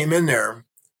ladies that came in there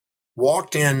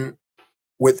walked in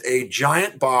with a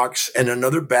giant box and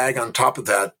another bag on top of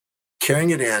that,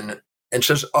 carrying it in, and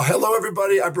says, "Oh, hello,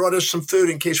 everybody. I brought us some food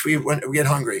in case we get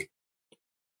hungry."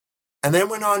 And then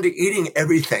went on to eating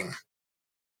everything.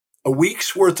 A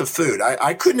week's worth of food.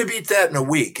 I couldn't have eaten that in a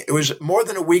week. It was more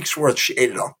than a week's worth. She ate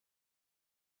it all.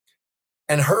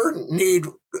 And her need,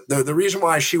 the reason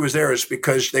why she was there is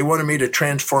because they wanted me to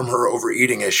transform her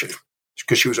overeating issue,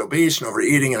 because she was obese and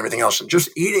overeating and everything else, and just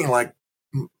eating like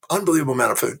unbelievable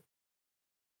amount of food.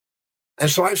 And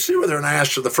so I sit with her and I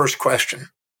asked her the first question.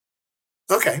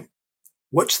 Okay,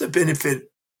 what's the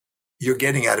benefit you're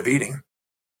getting out of eating?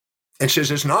 And she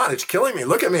says, it's killing me.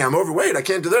 Look at me. I'm overweight. I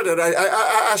can't do that.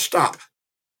 I stop.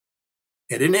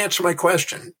 It didn't answer my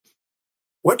question.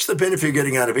 What's the benefit you're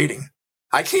getting out of eating?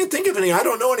 I can't think of any. I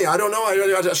don't know any. I don't know.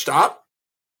 I just stop.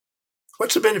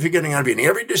 What's the benefit you're getting out of eating?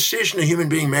 Every decision a human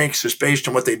being makes is based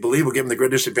on what they believe will give them the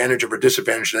greatest advantage or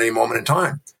disadvantage at any moment in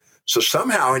time. So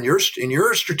somehow in your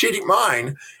strategic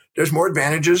mind, there's more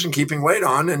advantages in keeping weight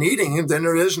on and eating than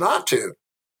there is not to.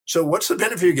 So what's the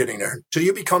benefit you're getting there? So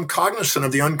you become cognizant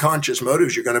of the unconscious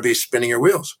motives you're going to be spinning your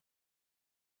wheels.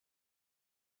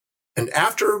 And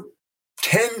after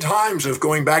 10 times of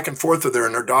going back and forth with her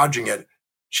and her dodging it,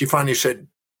 she finally said,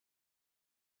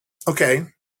 okay,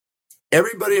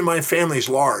 everybody in my family is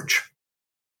large.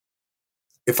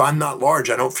 If I'm not large,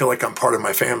 I don't feel like I'm part of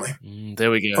my family. There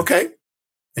we go. Okay.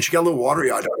 And she got a little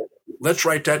watery-eyed. Let's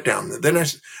write that down. Then I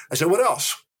said, what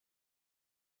else?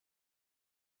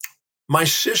 My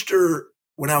sister,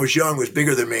 when I was young, was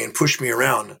bigger than me and pushed me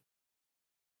around.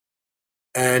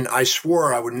 And I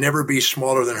swore I would never be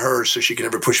smaller than her so she could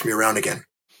never push me around again.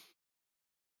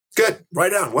 Good.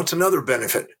 Write down. What's another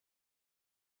benefit?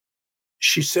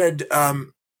 She said,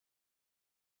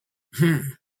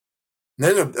 Then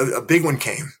a big one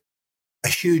came. A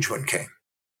huge one came.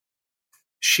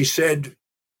 She said,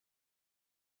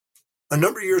 a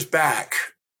number of years back,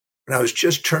 when I was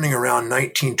just turning around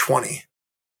 1920,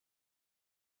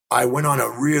 I went on a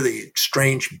really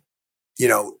strange,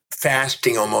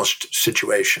 fasting almost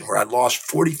situation where I lost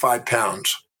 45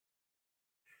 pounds.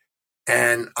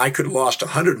 And I could have lost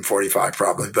 145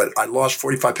 probably, but I lost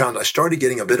 45 pounds. I started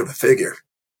getting a bit of a figure.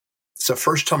 It's the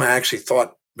first time I actually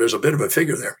thought there's a bit of a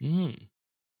figure there. And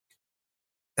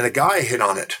a guy hit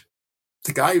on it.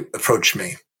 The guy approached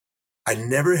me. I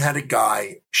never had a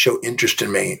guy show interest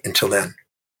in me until then.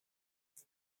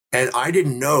 And I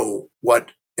didn't know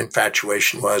what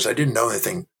infatuation was. I didn't know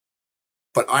anything.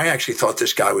 But I actually thought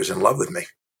this guy was in love with me.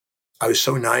 I was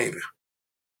so naive.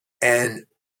 And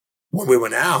when we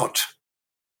went out,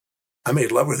 I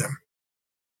made love with him.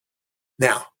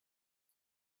 Now,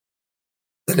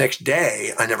 the next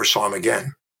day, I never saw him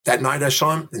again. That night I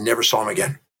saw him, I never saw him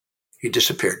again. He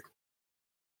disappeared.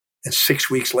 And 6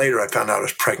 weeks later, I found out I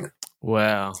was pregnant.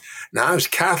 Wow. Now, I was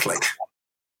Catholic.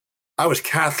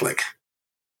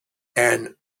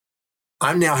 And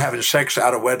I'm now having sex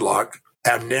out of wedlock.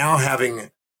 I'm now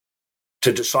having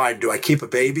to decide, do I keep a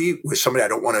baby with somebody I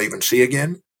don't want to even see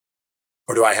again?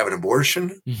 Or do I have an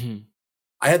abortion? Mm-hmm.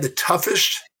 I had the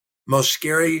toughest, most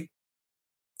scary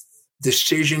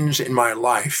decisions in my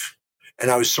life. And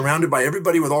I was surrounded by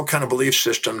everybody with all kind of belief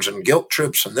systems and guilt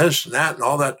trips and this and that and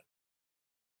all that.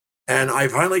 And I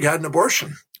finally got an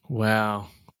abortion. Wow.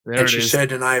 And she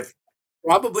said, and I've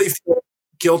probably felt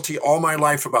guilty all my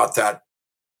life about that.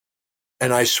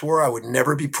 And I swore I would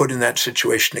never be put in that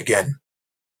situation again.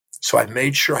 So I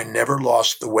made sure I never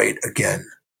lost the weight again.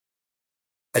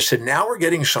 I said, now we're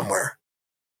getting somewhere.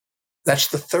 That's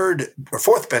the third or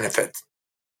fourth benefit.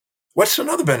 What's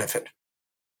another benefit?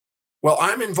 Well,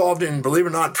 I'm involved in, believe it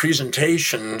or not,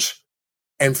 presentations.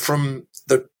 And from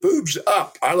the boobs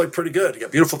up, I look pretty good. I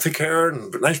got beautiful thick hair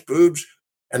and nice boobs,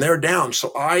 and they're down.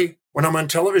 So when I'm on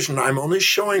television, I'm only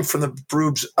showing from the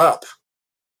boobs up.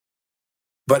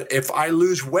 But if I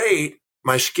lose weight,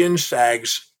 my skin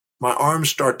sags, my arms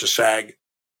start to sag,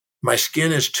 my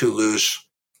skin is too loose.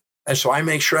 And so I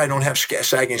make sure I don't have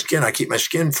sagging skin. I keep my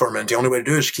skin firm, and the only way to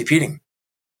do it is keep eating.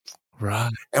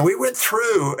 Right. And we went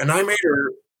through, and I made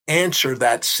her answer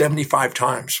that 75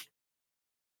 times.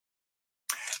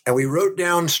 And we wrote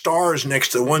down stars next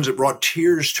to the ones that brought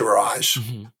tears to her eyes.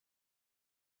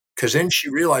 Because then she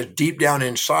realized deep down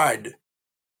inside,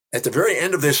 at the very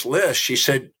end of this list, she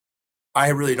said, I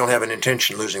really don't have an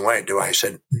intention of losing weight, do I? I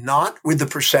said, not with the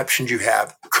perceptions you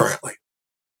have currently.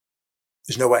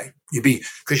 There's no way.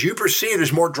 Because you perceive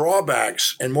there's more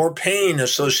drawbacks and more pain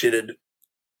associated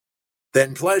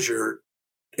than pleasure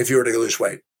if you were to lose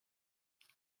weight.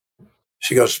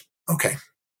 She goes, okay.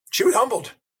 She was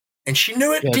humbled. And she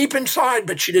knew it deep inside,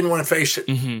 but she didn't want to face it.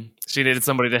 Mm-hmm. She needed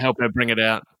somebody to help her bring it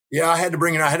out. Yeah, I had to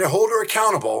bring it out. I had to hold her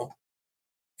accountable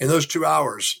in those 2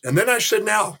 hours. And then I said,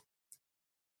 now,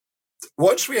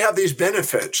 once we have these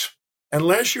benefits,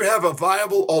 unless you have a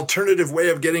viable alternative way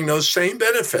of getting those same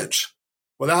benefits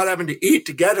without having to eat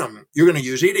to get them, you're going to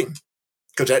use eating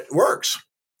because that works.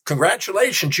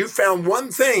 Congratulations, you found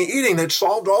one thing, eating, that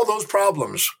solved all those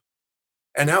problems.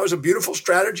 And that was a beautiful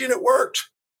strategy, and it worked.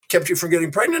 Kept you from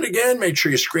getting pregnant again, made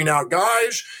sure you screen out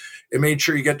guys. It made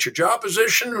sure you get your job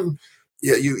position.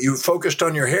 You focused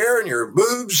on your hair and your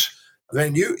boobs.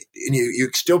 Then you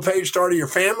still started your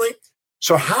family.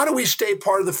 So how do we stay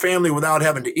part of the family without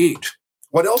having to eat?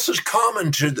 What else is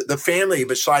common to the family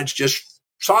besides just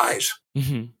size?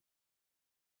 Mm-hmm.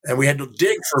 And we had to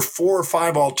dig for 4 or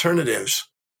 5 alternatives.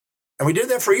 And we did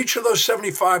that for each of those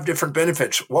 75 different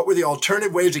benefits. What were the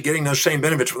alternative ways of getting those same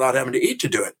benefits without having to eat to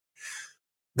do it?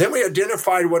 Then we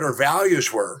identified what her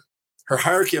values were, her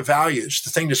hierarchy of values, the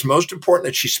thing that's most important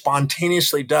that she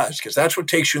spontaneously does, because that's what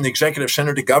takes you in the executive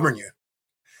center to govern you.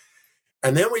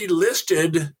 And then we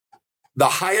listed the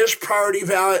highest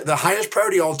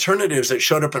priority alternatives that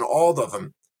showed up in all of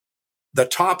them, the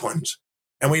top ones.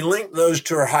 And we linked those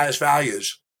to her highest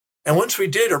values. And once we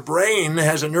did, her brain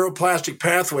has a neuroplastic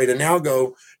pathway to now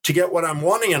go, to get what I'm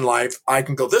wanting in life, I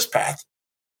can go this path.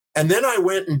 And then I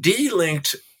went and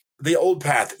de-linked the old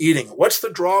path, eating. What's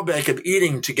the drawback of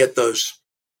eating to get those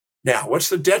now? What's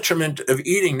the detriment of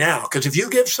eating now? Because if you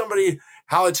give somebody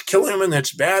how it's killing them and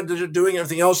it's bad that they're doing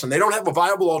everything else and they don't have a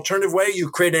viable alternative way, you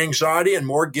create anxiety and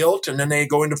more guilt, and then they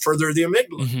go into further the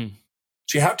amygdala. Mm-hmm.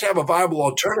 So you have to have a viable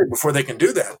alternative before they can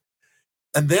do that.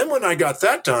 And then when I got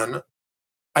that done,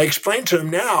 I explained to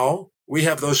them, now we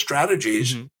have those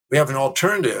strategies. Mm-hmm. We have an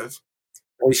alternative.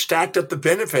 We stacked up the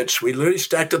benefits. We literally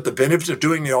stacked up the benefits of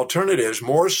doing the alternatives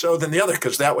more so than the other,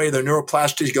 because that way the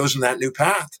neuroplasticity goes in that new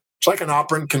path. It's like an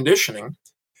operant conditioning.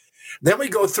 Then we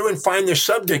go through and find their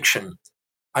subdiction.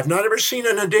 I've not ever seen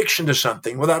an addiction to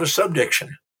something without a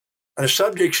subdiction. And a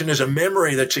subdiction is a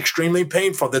memory that's extremely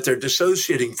painful that they're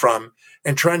dissociating from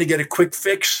and trying to get a quick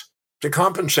fix to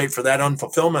compensate for that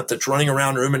unfulfillment that's running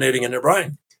around ruminating in their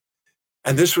brain.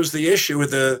 And this was the issue with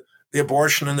the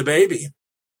abortion and the baby.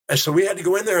 And so we had to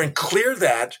go in there and clear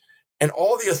that, and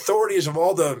all the authorities of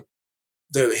all the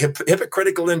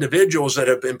hypocritical individuals that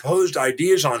have imposed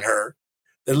ideas on her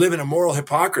that live in a moral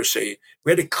hypocrisy,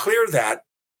 we had to clear that.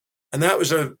 And that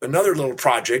was another little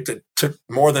project that took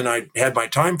more than I had my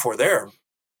time for there.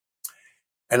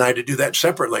 And I had to do that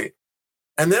separately.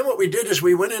 And then what we did is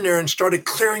we went in there and started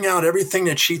clearing out everything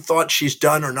that she thought she's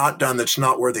done or not done that's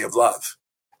not worthy of love.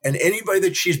 And anybody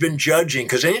that she's been judging,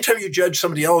 because anytime you judge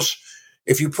somebody else,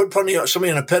 if you put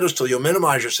somebody on a pedestal, you'll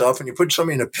minimize yourself, and you put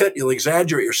somebody in a pit, you'll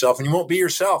exaggerate yourself, and you won't be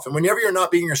yourself. And whenever you're not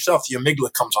being yourself, the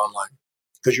amygdala comes online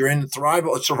because you're in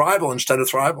survival instead of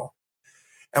thrival.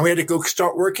 And we had to go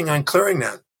start working on clearing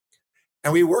that.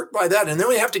 And we worked by that. And then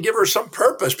we have to give her some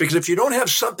purpose, because if you don't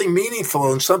have something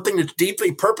meaningful and something that's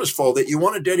deeply purposeful that you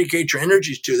want to dedicate your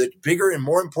energies to, that's bigger and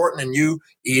more important than you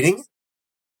eating,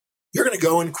 you're going to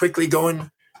go and quickly go and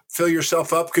fill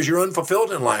yourself up because you're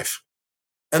unfulfilled in life.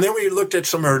 And then we looked at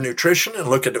some of her nutrition and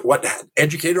looked at what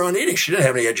educated her on eating. She didn't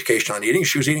have any education on eating.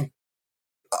 She was eating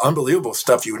unbelievable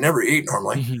stuff you would never eat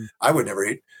normally. Mm-hmm. I would never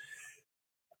eat.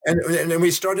 And then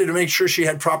we started to make sure she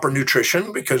had proper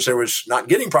nutrition, because there was not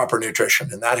getting proper nutrition.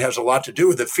 And that has a lot to do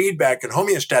with the feedback and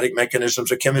homeostatic mechanisms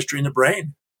of chemistry in the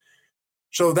brain.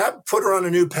 So that put her on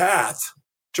a new path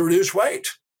to reduce weight.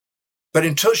 But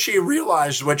until she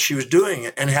realized what she was doing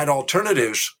and had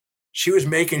alternatives, she was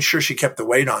making sure she kept the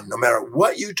weight on. No matter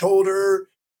what you told her,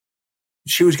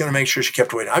 she was going to make sure she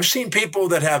kept the weight on. I've seen people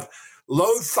that have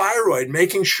low thyroid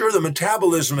making sure the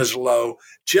metabolism is low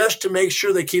just to make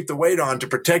sure they keep the weight on to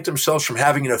protect themselves from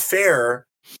having an affair.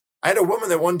 I had a woman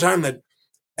that one time that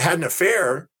had an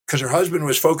affair because her husband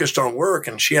was focused on work,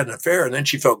 and she had an affair, and then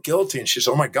she felt guilty, and she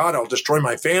said, oh my God, I'll destroy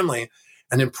my family,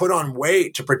 and then put on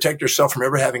weight to protect herself from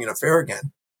ever having an affair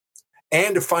again,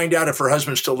 and to find out if her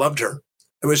husband still loved her.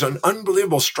 It was an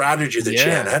unbelievable strategy that she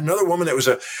had. I had another woman that was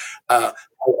a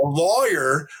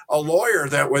lawyer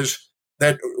that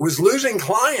was losing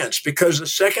clients because the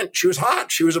second she was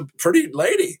hot, she was a pretty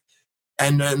lady.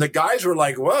 And the guys were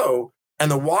like, whoa.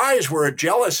 And the wives were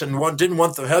jealous and didn't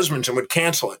want the husbands and would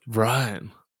cancel it. Right.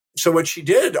 So what she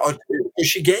did,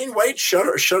 she gained weight,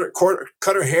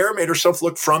 cut her hair, made herself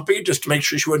look frumpy just to make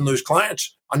sure she wouldn't lose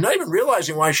clients. I'm not even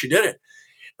realizing why she did it.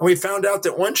 And we found out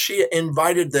that once she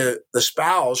invited the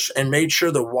spouse and made sure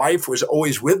the wife was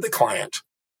always with the client,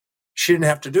 she didn't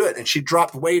have to do it. And she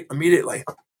dropped weight immediately.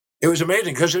 It was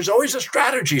amazing because there's always a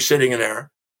strategy sitting in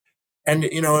there. And,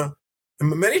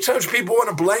 many times people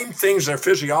want to blame things, their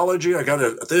physiology. I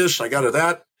got this, I got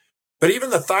that. But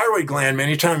even the thyroid gland,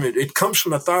 many times it comes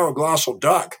from the thyroglossal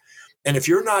duct. And if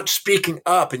you're not speaking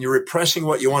up and you're repressing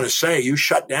what you want to say, you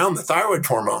shut down the thyroid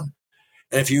hormone.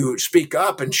 And if you speak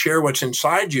up and share what's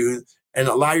inside you and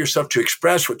allow yourself to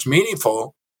express what's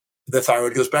meaningful, the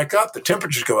thyroid goes back up, the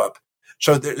temperatures go up.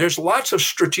 So there's lots of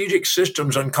strategic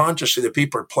systems unconsciously that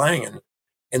people are playing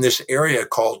in this area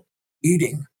called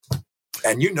eating.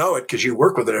 And you know it because you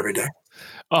work with it every day.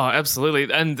 Oh,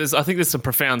 absolutely. And I think there's some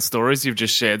profound stories you've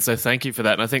just shared. So thank you for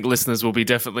that. And I think listeners will be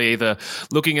definitely either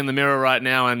looking in the mirror right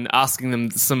now and asking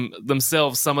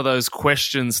themselves some of those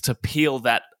questions to peel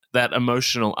that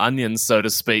emotional onion, so to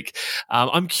speak.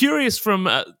 I'm curious from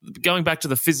going back to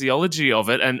the physiology of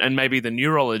it and maybe the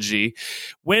neurology,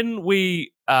 when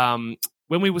we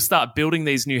will start building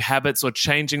these new habits or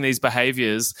changing these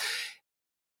behaviors,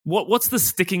 what's the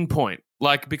sticking point?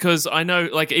 Like, because I know,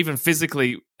 like, even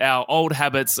physically, our old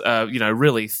habits are,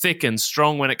 really thick and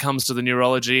strong when it comes to the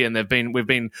neurology, and we've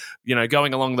been,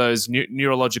 going along those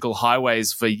neurological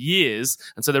highways for years,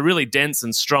 and so they're really dense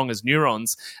and strong as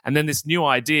neurons. And then this new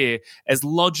idea, as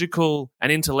logical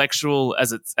and intellectual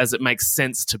as it makes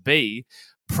sense to be,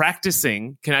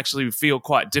 practicing can actually feel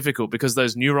quite difficult because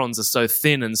those neurons are so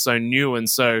thin and so new and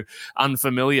so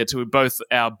unfamiliar to both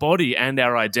our body and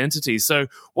our identity. So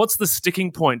what's the sticking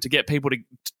point to get people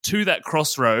to that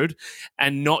crossroad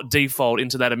and not default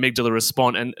into that amygdala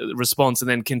response and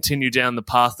then continue down the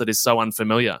path that is so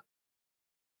unfamiliar?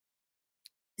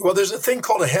 Well, there's a thing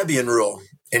called a Hebbian rule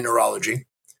in neurology.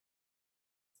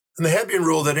 And the Hebbian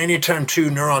rule that anytime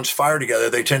two neurons fire together,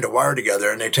 they tend to wire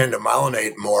together and they tend to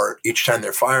myelinate more each time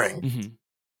they're firing. Mm-hmm.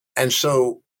 And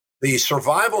so the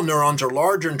survival neurons are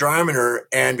larger in diameter,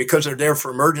 and because they're there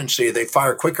for emergency, they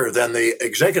fire quicker than the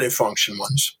executive function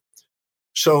ones.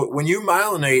 So when you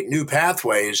myelinate new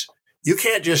pathways, you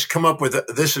can't just come up with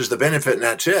this is the benefit and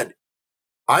that's it.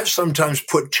 I've sometimes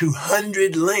put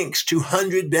 200 links,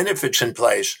 200 benefits in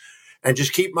place, and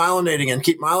just keep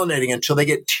myelinating until they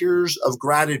get tears of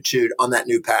gratitude on that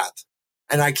new path.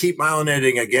 And I keep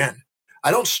myelinating again. I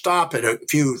don't stop at a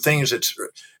few things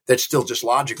that's still just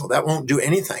logical. That won't do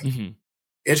anything. Mm-hmm.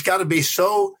 It's got to be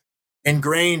so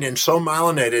ingrained and so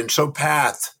myelinated and so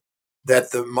path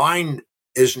that the mind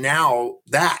is now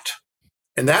that.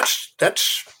 And that's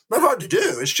not hard to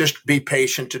do. It's just be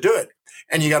patient to do it.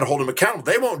 And you got to hold them accountable.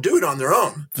 They won't do it on their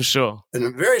own. For sure.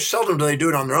 And very seldom do they do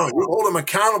it on their own. You hold them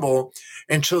accountable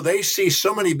until they see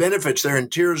so many benefits. They're in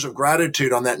tears of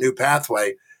gratitude on that new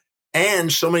pathway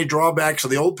and so many drawbacks of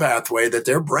the old pathway that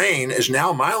their brain is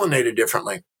now myelinated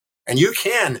differently. And you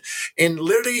can, in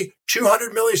literally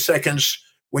 200 milliseconds,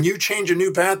 when you change a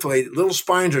new pathway, little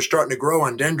spines are starting to grow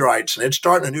on dendrites and it's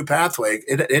starting a new pathway.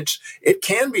 It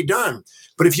can be done.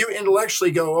 But if you intellectually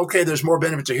go, okay, there's more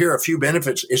benefits here, a few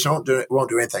benefits, it won't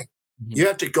do anything. Mm-hmm. You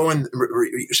have to go and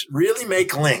really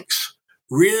make links,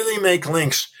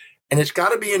 and it's got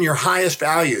to be in your highest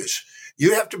values.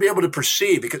 You have to be able to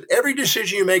perceive, because every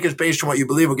decision you make is based on what you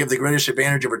believe will give the greatest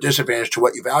advantage or disadvantage to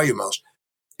what you value most.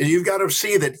 And you've got to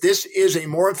see that this is a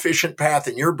more efficient path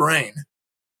in your brain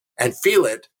and feel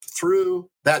it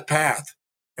through that path.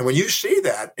 And when you see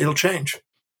that, it'll change.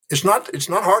 It's not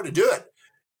hard to do it.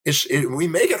 We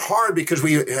make it hard because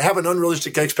we have an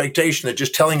unrealistic expectation that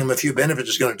just telling them a few benefits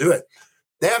is going to do it.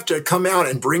 They have to come out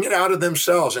and bring it out of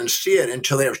themselves and see it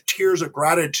until they have tears of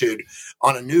gratitude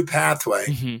on a new pathway,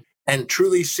 mm-hmm. and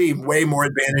truly see way more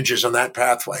advantages on that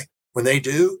pathway. When they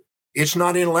do, it's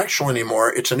not intellectual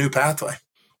anymore. It's a new pathway.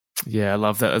 Yeah, I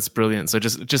love that. That's brilliant. So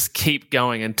just keep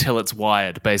going until it's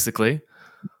wired, basically.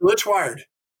 Well, it's wired.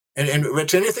 And if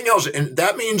it's anything else, and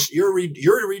that means you're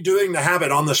redoing the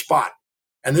habit on the spot.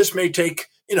 And this may take,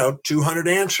 200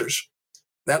 answers.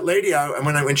 That lady,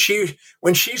 when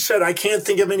she said, I can't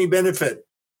think of any benefit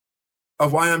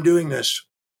of why I'm doing this,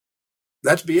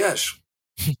 that's BS.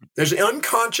 There's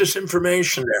unconscious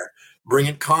information there. Bring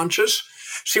it conscious.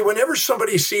 See, whenever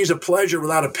somebody sees a pleasure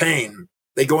without a pain,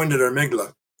 they go into their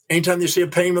amygdala. Anytime they see a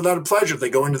pain without a pleasure, they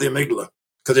go into the amygdala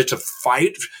because it's a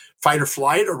fight or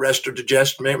flight, or rest or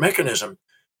digest mechanism.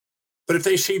 But if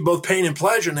they see both pain and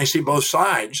pleasure and they see both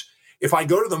sides, if I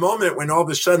go to the moment when all of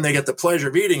a sudden they get the pleasure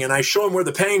of eating and I show them where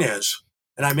the pain is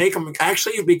and I make them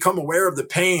actually become aware of the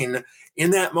pain in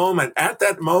that moment, at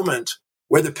that moment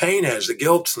where the pain is, the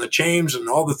guilt and the shames and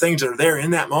all the things that are there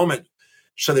in that moment.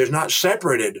 So there's not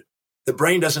separated. The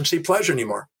brain doesn't see pleasure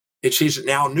anymore. It sees it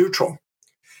now neutral.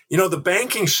 The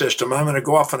banking system, I'm going to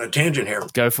go off on a tangent here.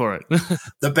 Go for it.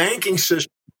 The banking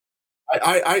system,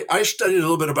 I studied a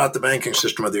little bit about the banking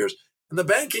system over the years. And the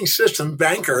banking system,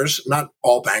 bankers, not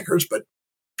all bankers, but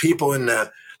people in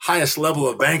the highest level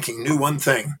of banking knew one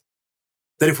thing,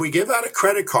 that if we give out a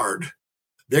credit card,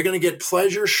 they're going to get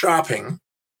pleasure shopping,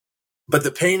 but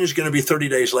the pain is going to be 30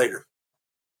 days later.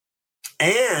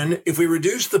 And if we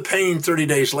reduce the pain 30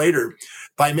 days later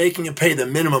by making it pay the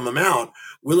minimum amount,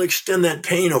 we'll extend that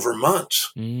pain over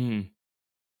months.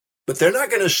 But they're not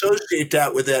going to associate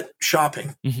that with that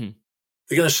shopping. They're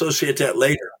going to associate that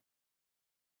later.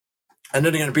 And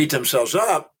then they're going to beat themselves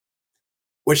up,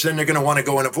 which then they're going to want to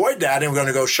go and avoid that, and we're going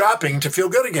to go shopping to feel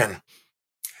good again.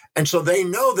 And so they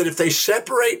know that if they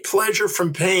separate pleasure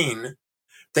from pain,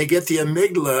 they get the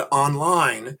amygdala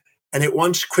online, and it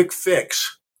wants quick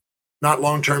fix, not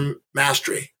long-term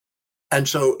mastery. And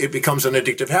so it becomes an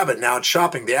addictive habit. Now it's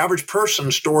shopping. The average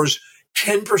person stores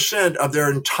 10% of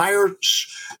their entire,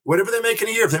 whatever they make in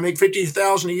a year. If they make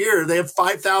 $50,000 a year, they have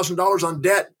 $5,000 on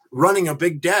debt, running a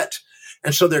big debt.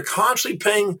 And so they're constantly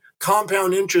paying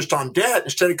compound interest on debt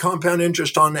instead of compound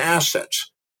interest on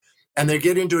assets. And they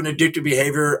get into an addictive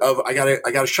behavior of, I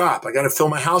gotta shop. I gotta fill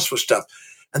my house with stuff.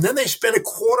 And then they spend a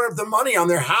quarter of the money on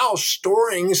their house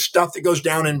storing stuff that goes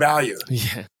down in value.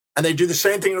 Yeah. And they do the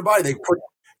same thing in their body. They put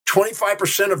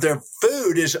 25% of their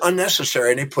food is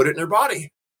unnecessary, and they put it in their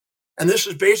body. And this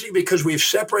is basically because we've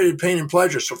separated pain and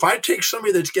pleasure. So if I take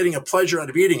somebody that's getting a pleasure out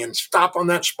of eating and stop on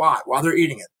that spot while they're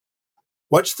eating it,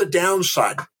 what's the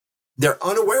downside? They're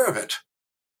unaware of it.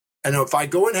 And if I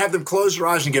go and have them close their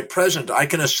eyes and get present, I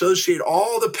can associate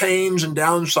all the pains and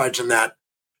downsides in that.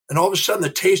 And all of a sudden, the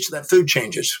taste of that food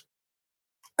changes.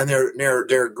 And their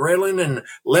ghrelin and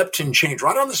leptin change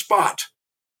right on the spot.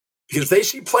 Because if they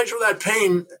see pleasure without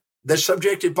pain, the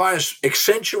subjective bias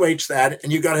accentuates that,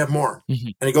 and you got to have more.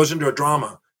 And it goes into a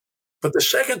drama. But the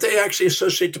second they actually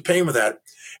associate the pain with that,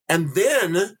 and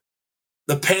then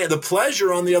the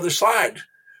pleasure on the other side,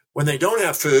 when they don't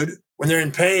have food, when they're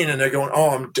in pain and they're going,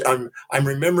 oh, I'm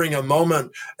remembering a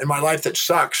moment in my life that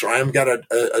sucks, or I've got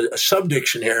a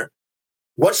subdiction here.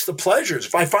 What's the pleasures?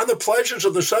 If I find the pleasures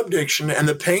of the subdiction and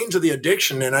the pains of the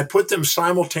addiction, and I put them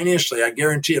simultaneously, I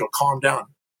guarantee it'll calm down.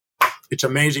 It's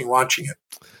amazing watching it.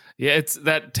 Yeah, it's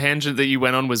that tangent that you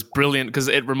went on was brilliant because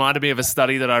it reminded me of a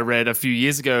study that I read a few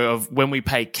years ago of when we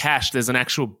pay cash, there's an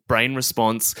actual brain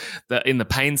response that in the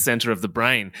pain center of the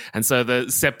brain. And so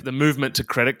the movement to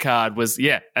credit card was,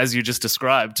 as you just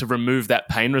described, to remove that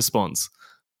pain response.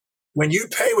 When you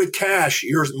pay with cash,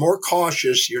 you're more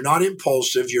cautious. You're not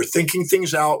impulsive. You're thinking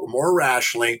things out more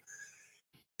rationally.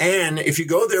 And if you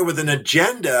go there with an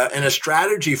agenda and a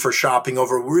strategy for shopping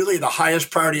over really the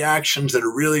highest priority actions that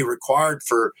are really required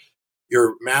for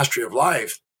your mastery of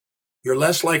life, you're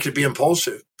less likely to be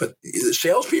impulsive. But the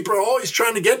salespeople are always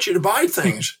trying to get you to buy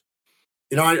things.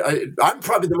 You know, I'm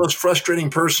probably the most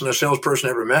frustrating person a salesperson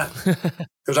ever met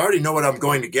because I already know what I'm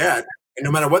going to get. And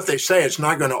no matter what they say, it's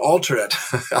not going to alter it.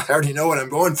 I already know what I'm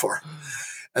going for.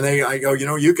 And I go,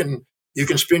 you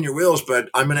can spin your wheels, but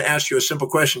I'm going to ask you a simple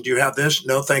question. Do you have this?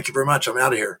 No, thank you very much. I'm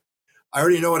out of here. I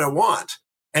already know what I want.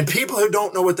 And people who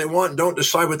don't know what they want and don't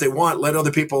decide what they want, let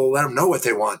other people let them know what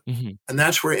they want. And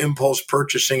that's where impulse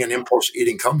purchasing and impulse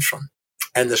eating comes from.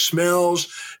 And the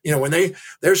smells, when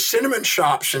there's cinnamon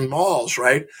shops in malls,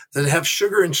 right, that have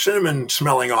sugar and cinnamon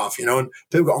smelling off, and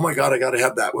people go, oh my God, I got to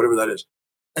have that, whatever that is.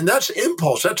 And that's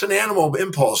impulse. That's an animal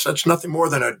impulse. That's nothing more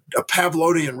than a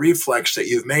Pavlovian reflex that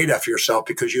you've made after yourself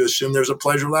because you assume there's a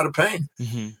pleasure without a pain.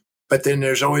 But then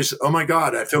there's always, oh my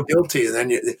God, I feel guilty. And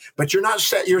then but you're not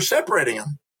you're separating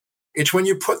them. It's when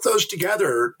you put those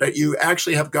together that you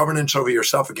actually have governance over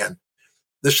yourself again.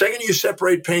 The second you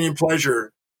separate pain and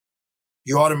pleasure,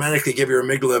 you automatically give your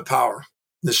amygdala power.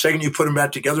 The second you put them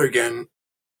back together again,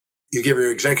 you give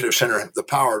your executive center the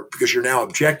power because you're now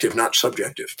objective, not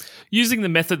subjective. Using the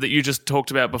method that you just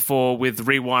talked about before with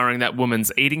rewiring that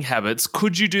woman's eating habits,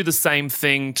 could you do the same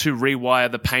thing to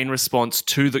rewire the pain response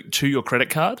to your credit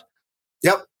card?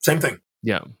 Yep, same thing.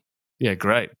 Yeah,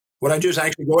 great. What I do is I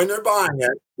actually go in there buying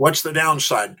it. What's the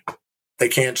downside? They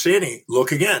can't see any.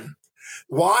 Look again.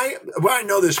 Why? Well, I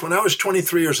know this. When I was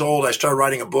 23 years old, I started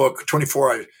writing a book.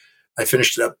 24, I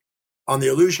finished it up. On the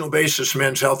illusional basis of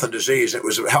men's health and disease. It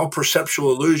was how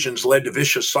perceptual illusions led to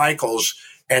vicious cycles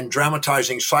and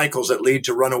dramatizing cycles that lead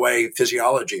to runaway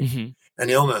physiology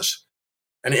and illness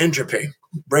and entropy,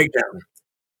 breakdown.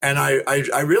 And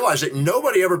I realized that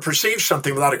nobody ever perceives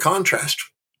something without a contrast.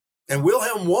 And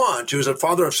Wilhelm Wundt, who is a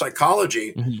father of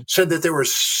psychology, said that there were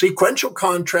sequential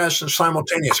contrasts and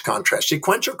simultaneous contrasts.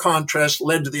 Sequential contrast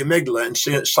led to the amygdala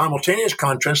and simultaneous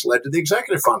contrast led to the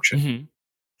executive function.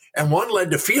 And one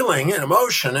led to feeling and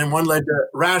emotion, and one led to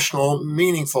rational,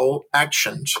 meaningful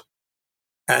actions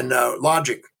and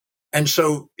logic. And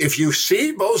so if you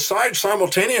see both sides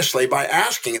simultaneously by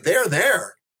asking, they're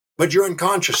there, but you're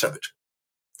unconscious of it.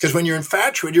 Because when you're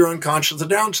infatuated, you're unconscious of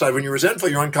the downside. When you're resentful,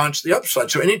 you're unconscious of the upside.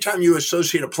 So anytime you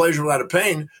associate a pleasure without a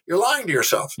pain, you're lying to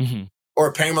yourself. Mm-hmm. Or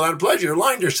a pain without a pleasure, you're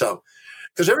lying to yourself.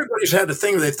 Because everybody's had a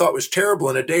thing that they thought was terrible,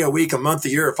 and a day, a week, a month, a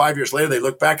year, or 5 years later, they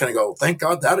look back and they go, thank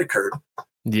God that occurred.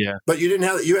 Yeah. But you didn't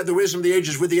have that. You had the wisdom of the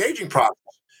ages with the aging process.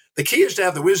 The key is to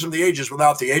have the wisdom of the ages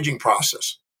without the aging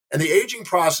process. And the aging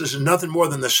process is nothing more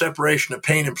than the separation of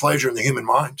pain and pleasure in the human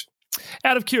mind.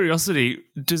 Out of curiosity,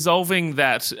 dissolving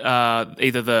that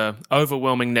either the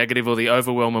overwhelming negative or the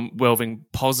overwhelming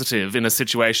positive in a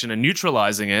situation and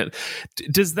neutralizing it,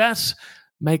 does that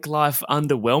make life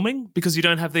underwhelming because you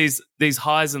don't have these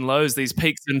highs and lows, these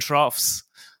peaks and troughs?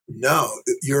 No,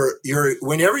 you're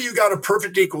whenever you got a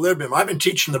perfect equilibrium. I've been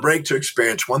teaching the breakthrough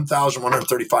experience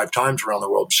 1,135 times around the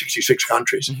world, 66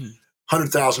 countries,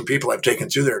 100,000 people I've taken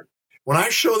through there. When I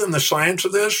show them the science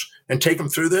of this and take them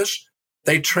through this,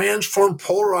 they transform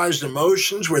polarized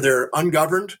emotions where they're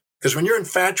ungoverned. Because when you're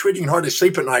infatuated, you can hardly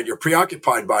sleep at night. You're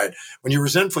preoccupied by it. When you're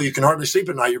resentful, you can hardly sleep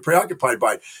at night. You're preoccupied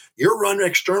by it. You're run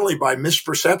externally by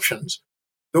misperceptions.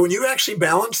 But when you actually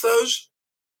balance those,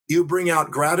 you bring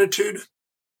out gratitude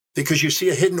because you see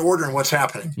a hidden order in what's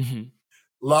happening. Mm-hmm.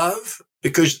 Love,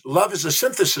 because love is a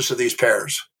synthesis of these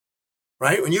pairs,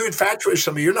 right? When you infatuate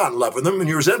somebody, you're not in love with them. When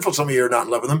you're resentful, somebody, you're not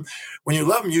in love with them. When you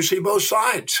love them, you see both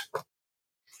sides.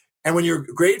 And when you're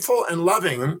grateful and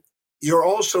loving, you're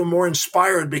also more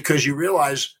inspired because you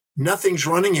realize nothing's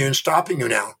running you and stopping you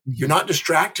now. You're not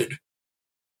distracted.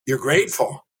 You're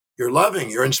grateful. You're loving.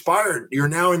 You're inspired. You're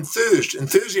now enthused.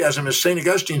 Enthusiasm, as St.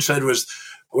 Augustine said, was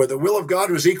where the will of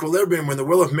God was equilibrium. When the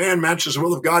will of man matches the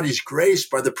will of God, he's graced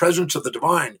by the presence of the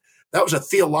divine. That was a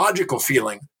theological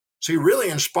feeling. So you're really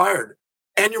inspired.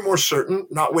 And you're more certain,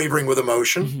 not wavering with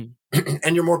emotion.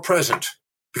 And you're more present.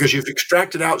 Because you've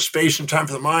extracted out space and time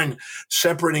for the mind,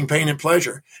 separating pain and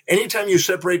pleasure. Anytime you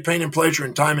separate pain and pleasure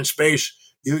in time and space,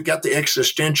 you get the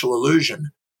existential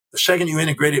illusion. The second you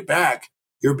integrate it back,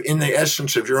 you're in the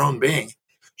essence of your own being.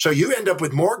 So you end up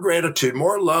with more gratitude,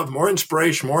 more love, more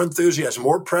inspiration, more enthusiasm,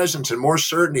 more presence, and more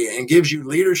certainty, and gives you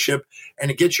leadership, and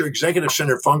it gets your executive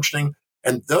center functioning.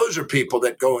 And those are people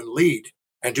that go and lead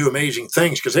and do amazing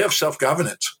things because they have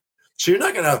self-governance. So you're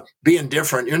not going to be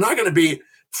indifferent. You're not going to be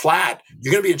flat.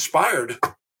 You're going to be inspired.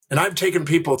 And I've taken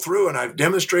people through and I've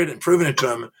demonstrated and proven it to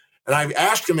them. And I've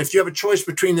asked them, if you have a choice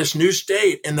between this new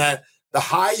state and the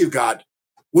high you got,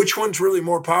 which one's really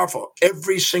more powerful?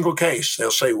 Every single case,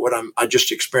 they'll say, I just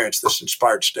experienced this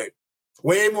inspired state.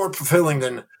 Way more fulfilling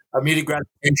than immediate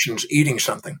gratifications eating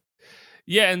something.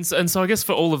 Yeah, and so I guess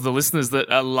for all of the listeners that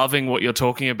are loving what you're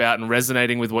talking about and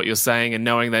resonating with what you're saying and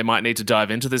knowing they might need to dive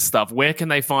into this stuff, where can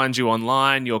they find you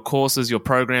online, your courses, your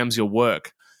programs, your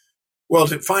work? Well,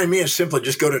 to find me, it's simple.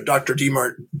 Just go to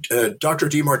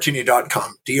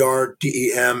drdemartini.com,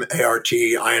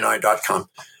 DRDEMARTINI.com.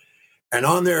 And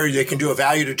on there, they can do a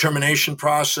value determination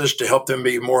process to help them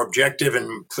be more objective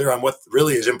and clear on what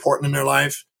really is important in their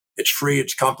life. It's free,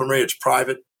 it's complimentary, it's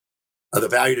private, the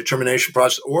value determination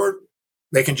process. Or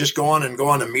they can just go on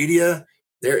the media.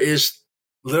 There is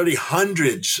literally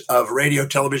hundreds of radio,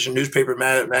 television, newspaper,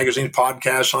 magazine,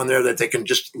 podcasts on there that they can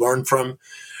just learn from.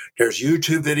 There's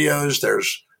YouTube videos,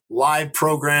 there's live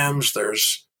programs,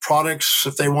 there's products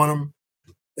if they want them.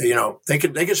 You know, they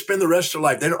could spend the rest of their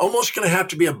life. They're almost going to have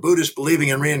to be a Buddhist believing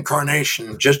in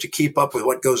reincarnation just to keep up with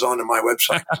what goes on in my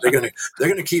website. They're going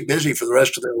to keep busy for the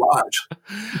rest of their lives.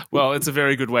 Well, it's a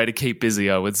very good way to keep busy,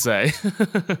 I would say.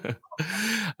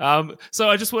 So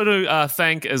I just want to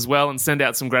thank as well and send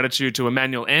out some gratitude to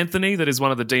Emmanuel Anthony, that is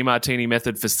one of the DeMartini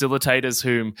Method facilitators,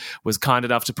 whom was kind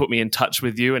enough to put me in touch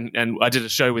with you. And I did a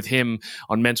show with him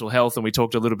on mental health, and we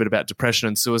talked a little bit about depression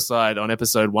and suicide on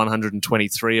episode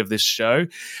 123 of this show.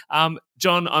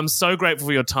 John, I'm so grateful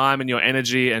for your time and your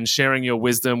energy and sharing your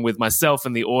wisdom with myself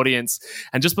and the audience.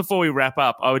 And just before we wrap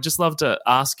up, I would just love to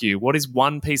ask you, what is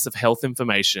one piece of health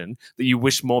information that you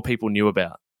wish more people knew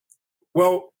about?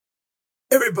 Well,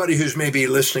 everybody who's maybe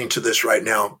listening to this right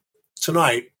now,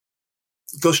 tonight,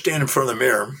 go stand in front of the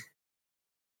mirror,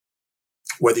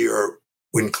 whether you're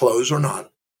in clothes or not,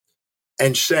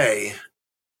 and say,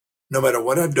 no matter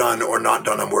what I've done or not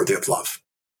done, I'm worthy of love.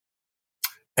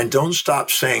 And don't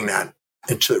stop saying that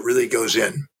until it really goes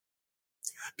in.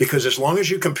 Because as long as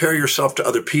you compare yourself to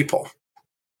other people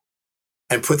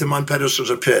and put them on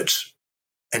pedestals or pits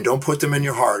and don't put them in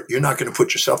your heart, you're not going to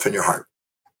put yourself in your heart.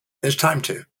 It's time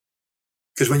to.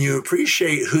 Because when you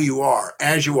appreciate who you are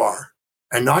as you are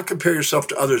and not compare yourself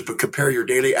to others, but compare your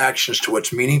daily actions to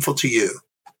what's meaningful to you,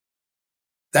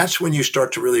 that's when you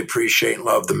start to really appreciate and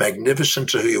love the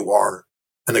magnificence of who you are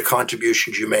and the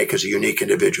contributions you make as a unique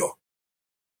individual.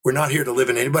 We're not here to live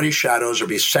in anybody's shadows or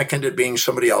be second at being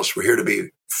somebody else. We're here to be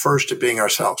first at being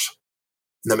ourselves.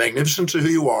 And the magnificence of who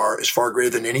you are is far greater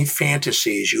than any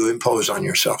fantasies you impose on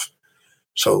yourself.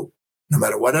 So no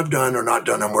matter what I've done or not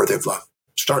done, I'm worthy of love.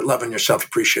 Start loving yourself,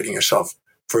 appreciating yourself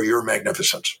for your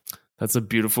magnificence. That's a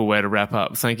beautiful way to wrap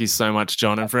up. Thank you so much,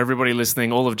 John. And for everybody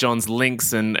listening, all of John's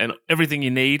links and everything you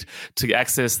need to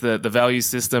access the value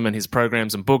system and his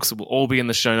programs and books will all be in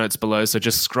the show notes below. So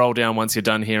just scroll down once you're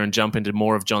done here and jump into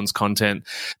more of John's content.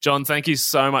 John, thank you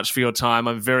so much for your time.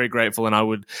 I'm very grateful,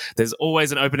 and there's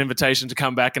always an open invitation to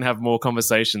come back and have more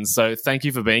conversations. So thank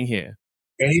you for being here.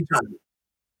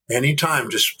 Anytime.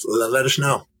 Just let us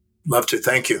know. Love to.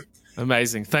 Thank you.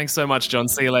 Amazing. Thanks so much, John.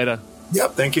 See you later.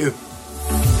 Yep. Thank you.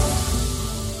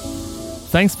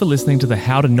 Thanks for listening to the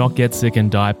How to Not Get Sick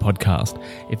and Die podcast.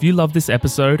 If you love this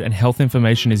episode and health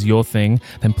information is your thing,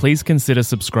 then please consider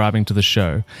subscribing to the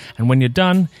show. And when you're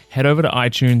done, head over to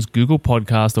iTunes, Google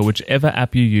Podcast, or whichever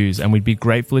app you use, and we'd be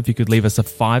grateful if you could leave us a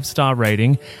 5-star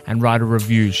rating and write a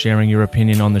review sharing your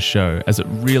opinion on the show, as it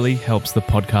really helps the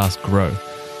podcast grow.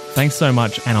 Thanks so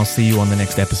much, and I'll see you on the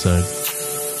next episode.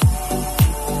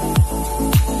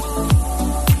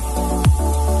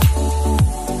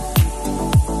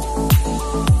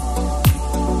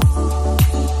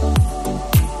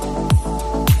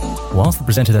 Whilst the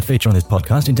presenter that feature on this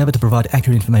podcast endeavour to provide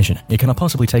accurate information, it cannot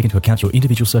possibly take into account your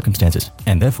individual circumstances,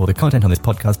 and therefore the content on this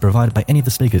podcast provided by any of the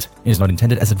speakers is not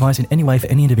intended as advice in any way for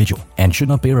any individual, and should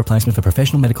not be a replacement for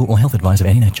professional medical or health advice of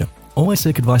any nature. Always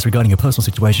seek advice regarding your personal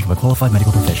situation from a qualified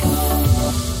medical professional.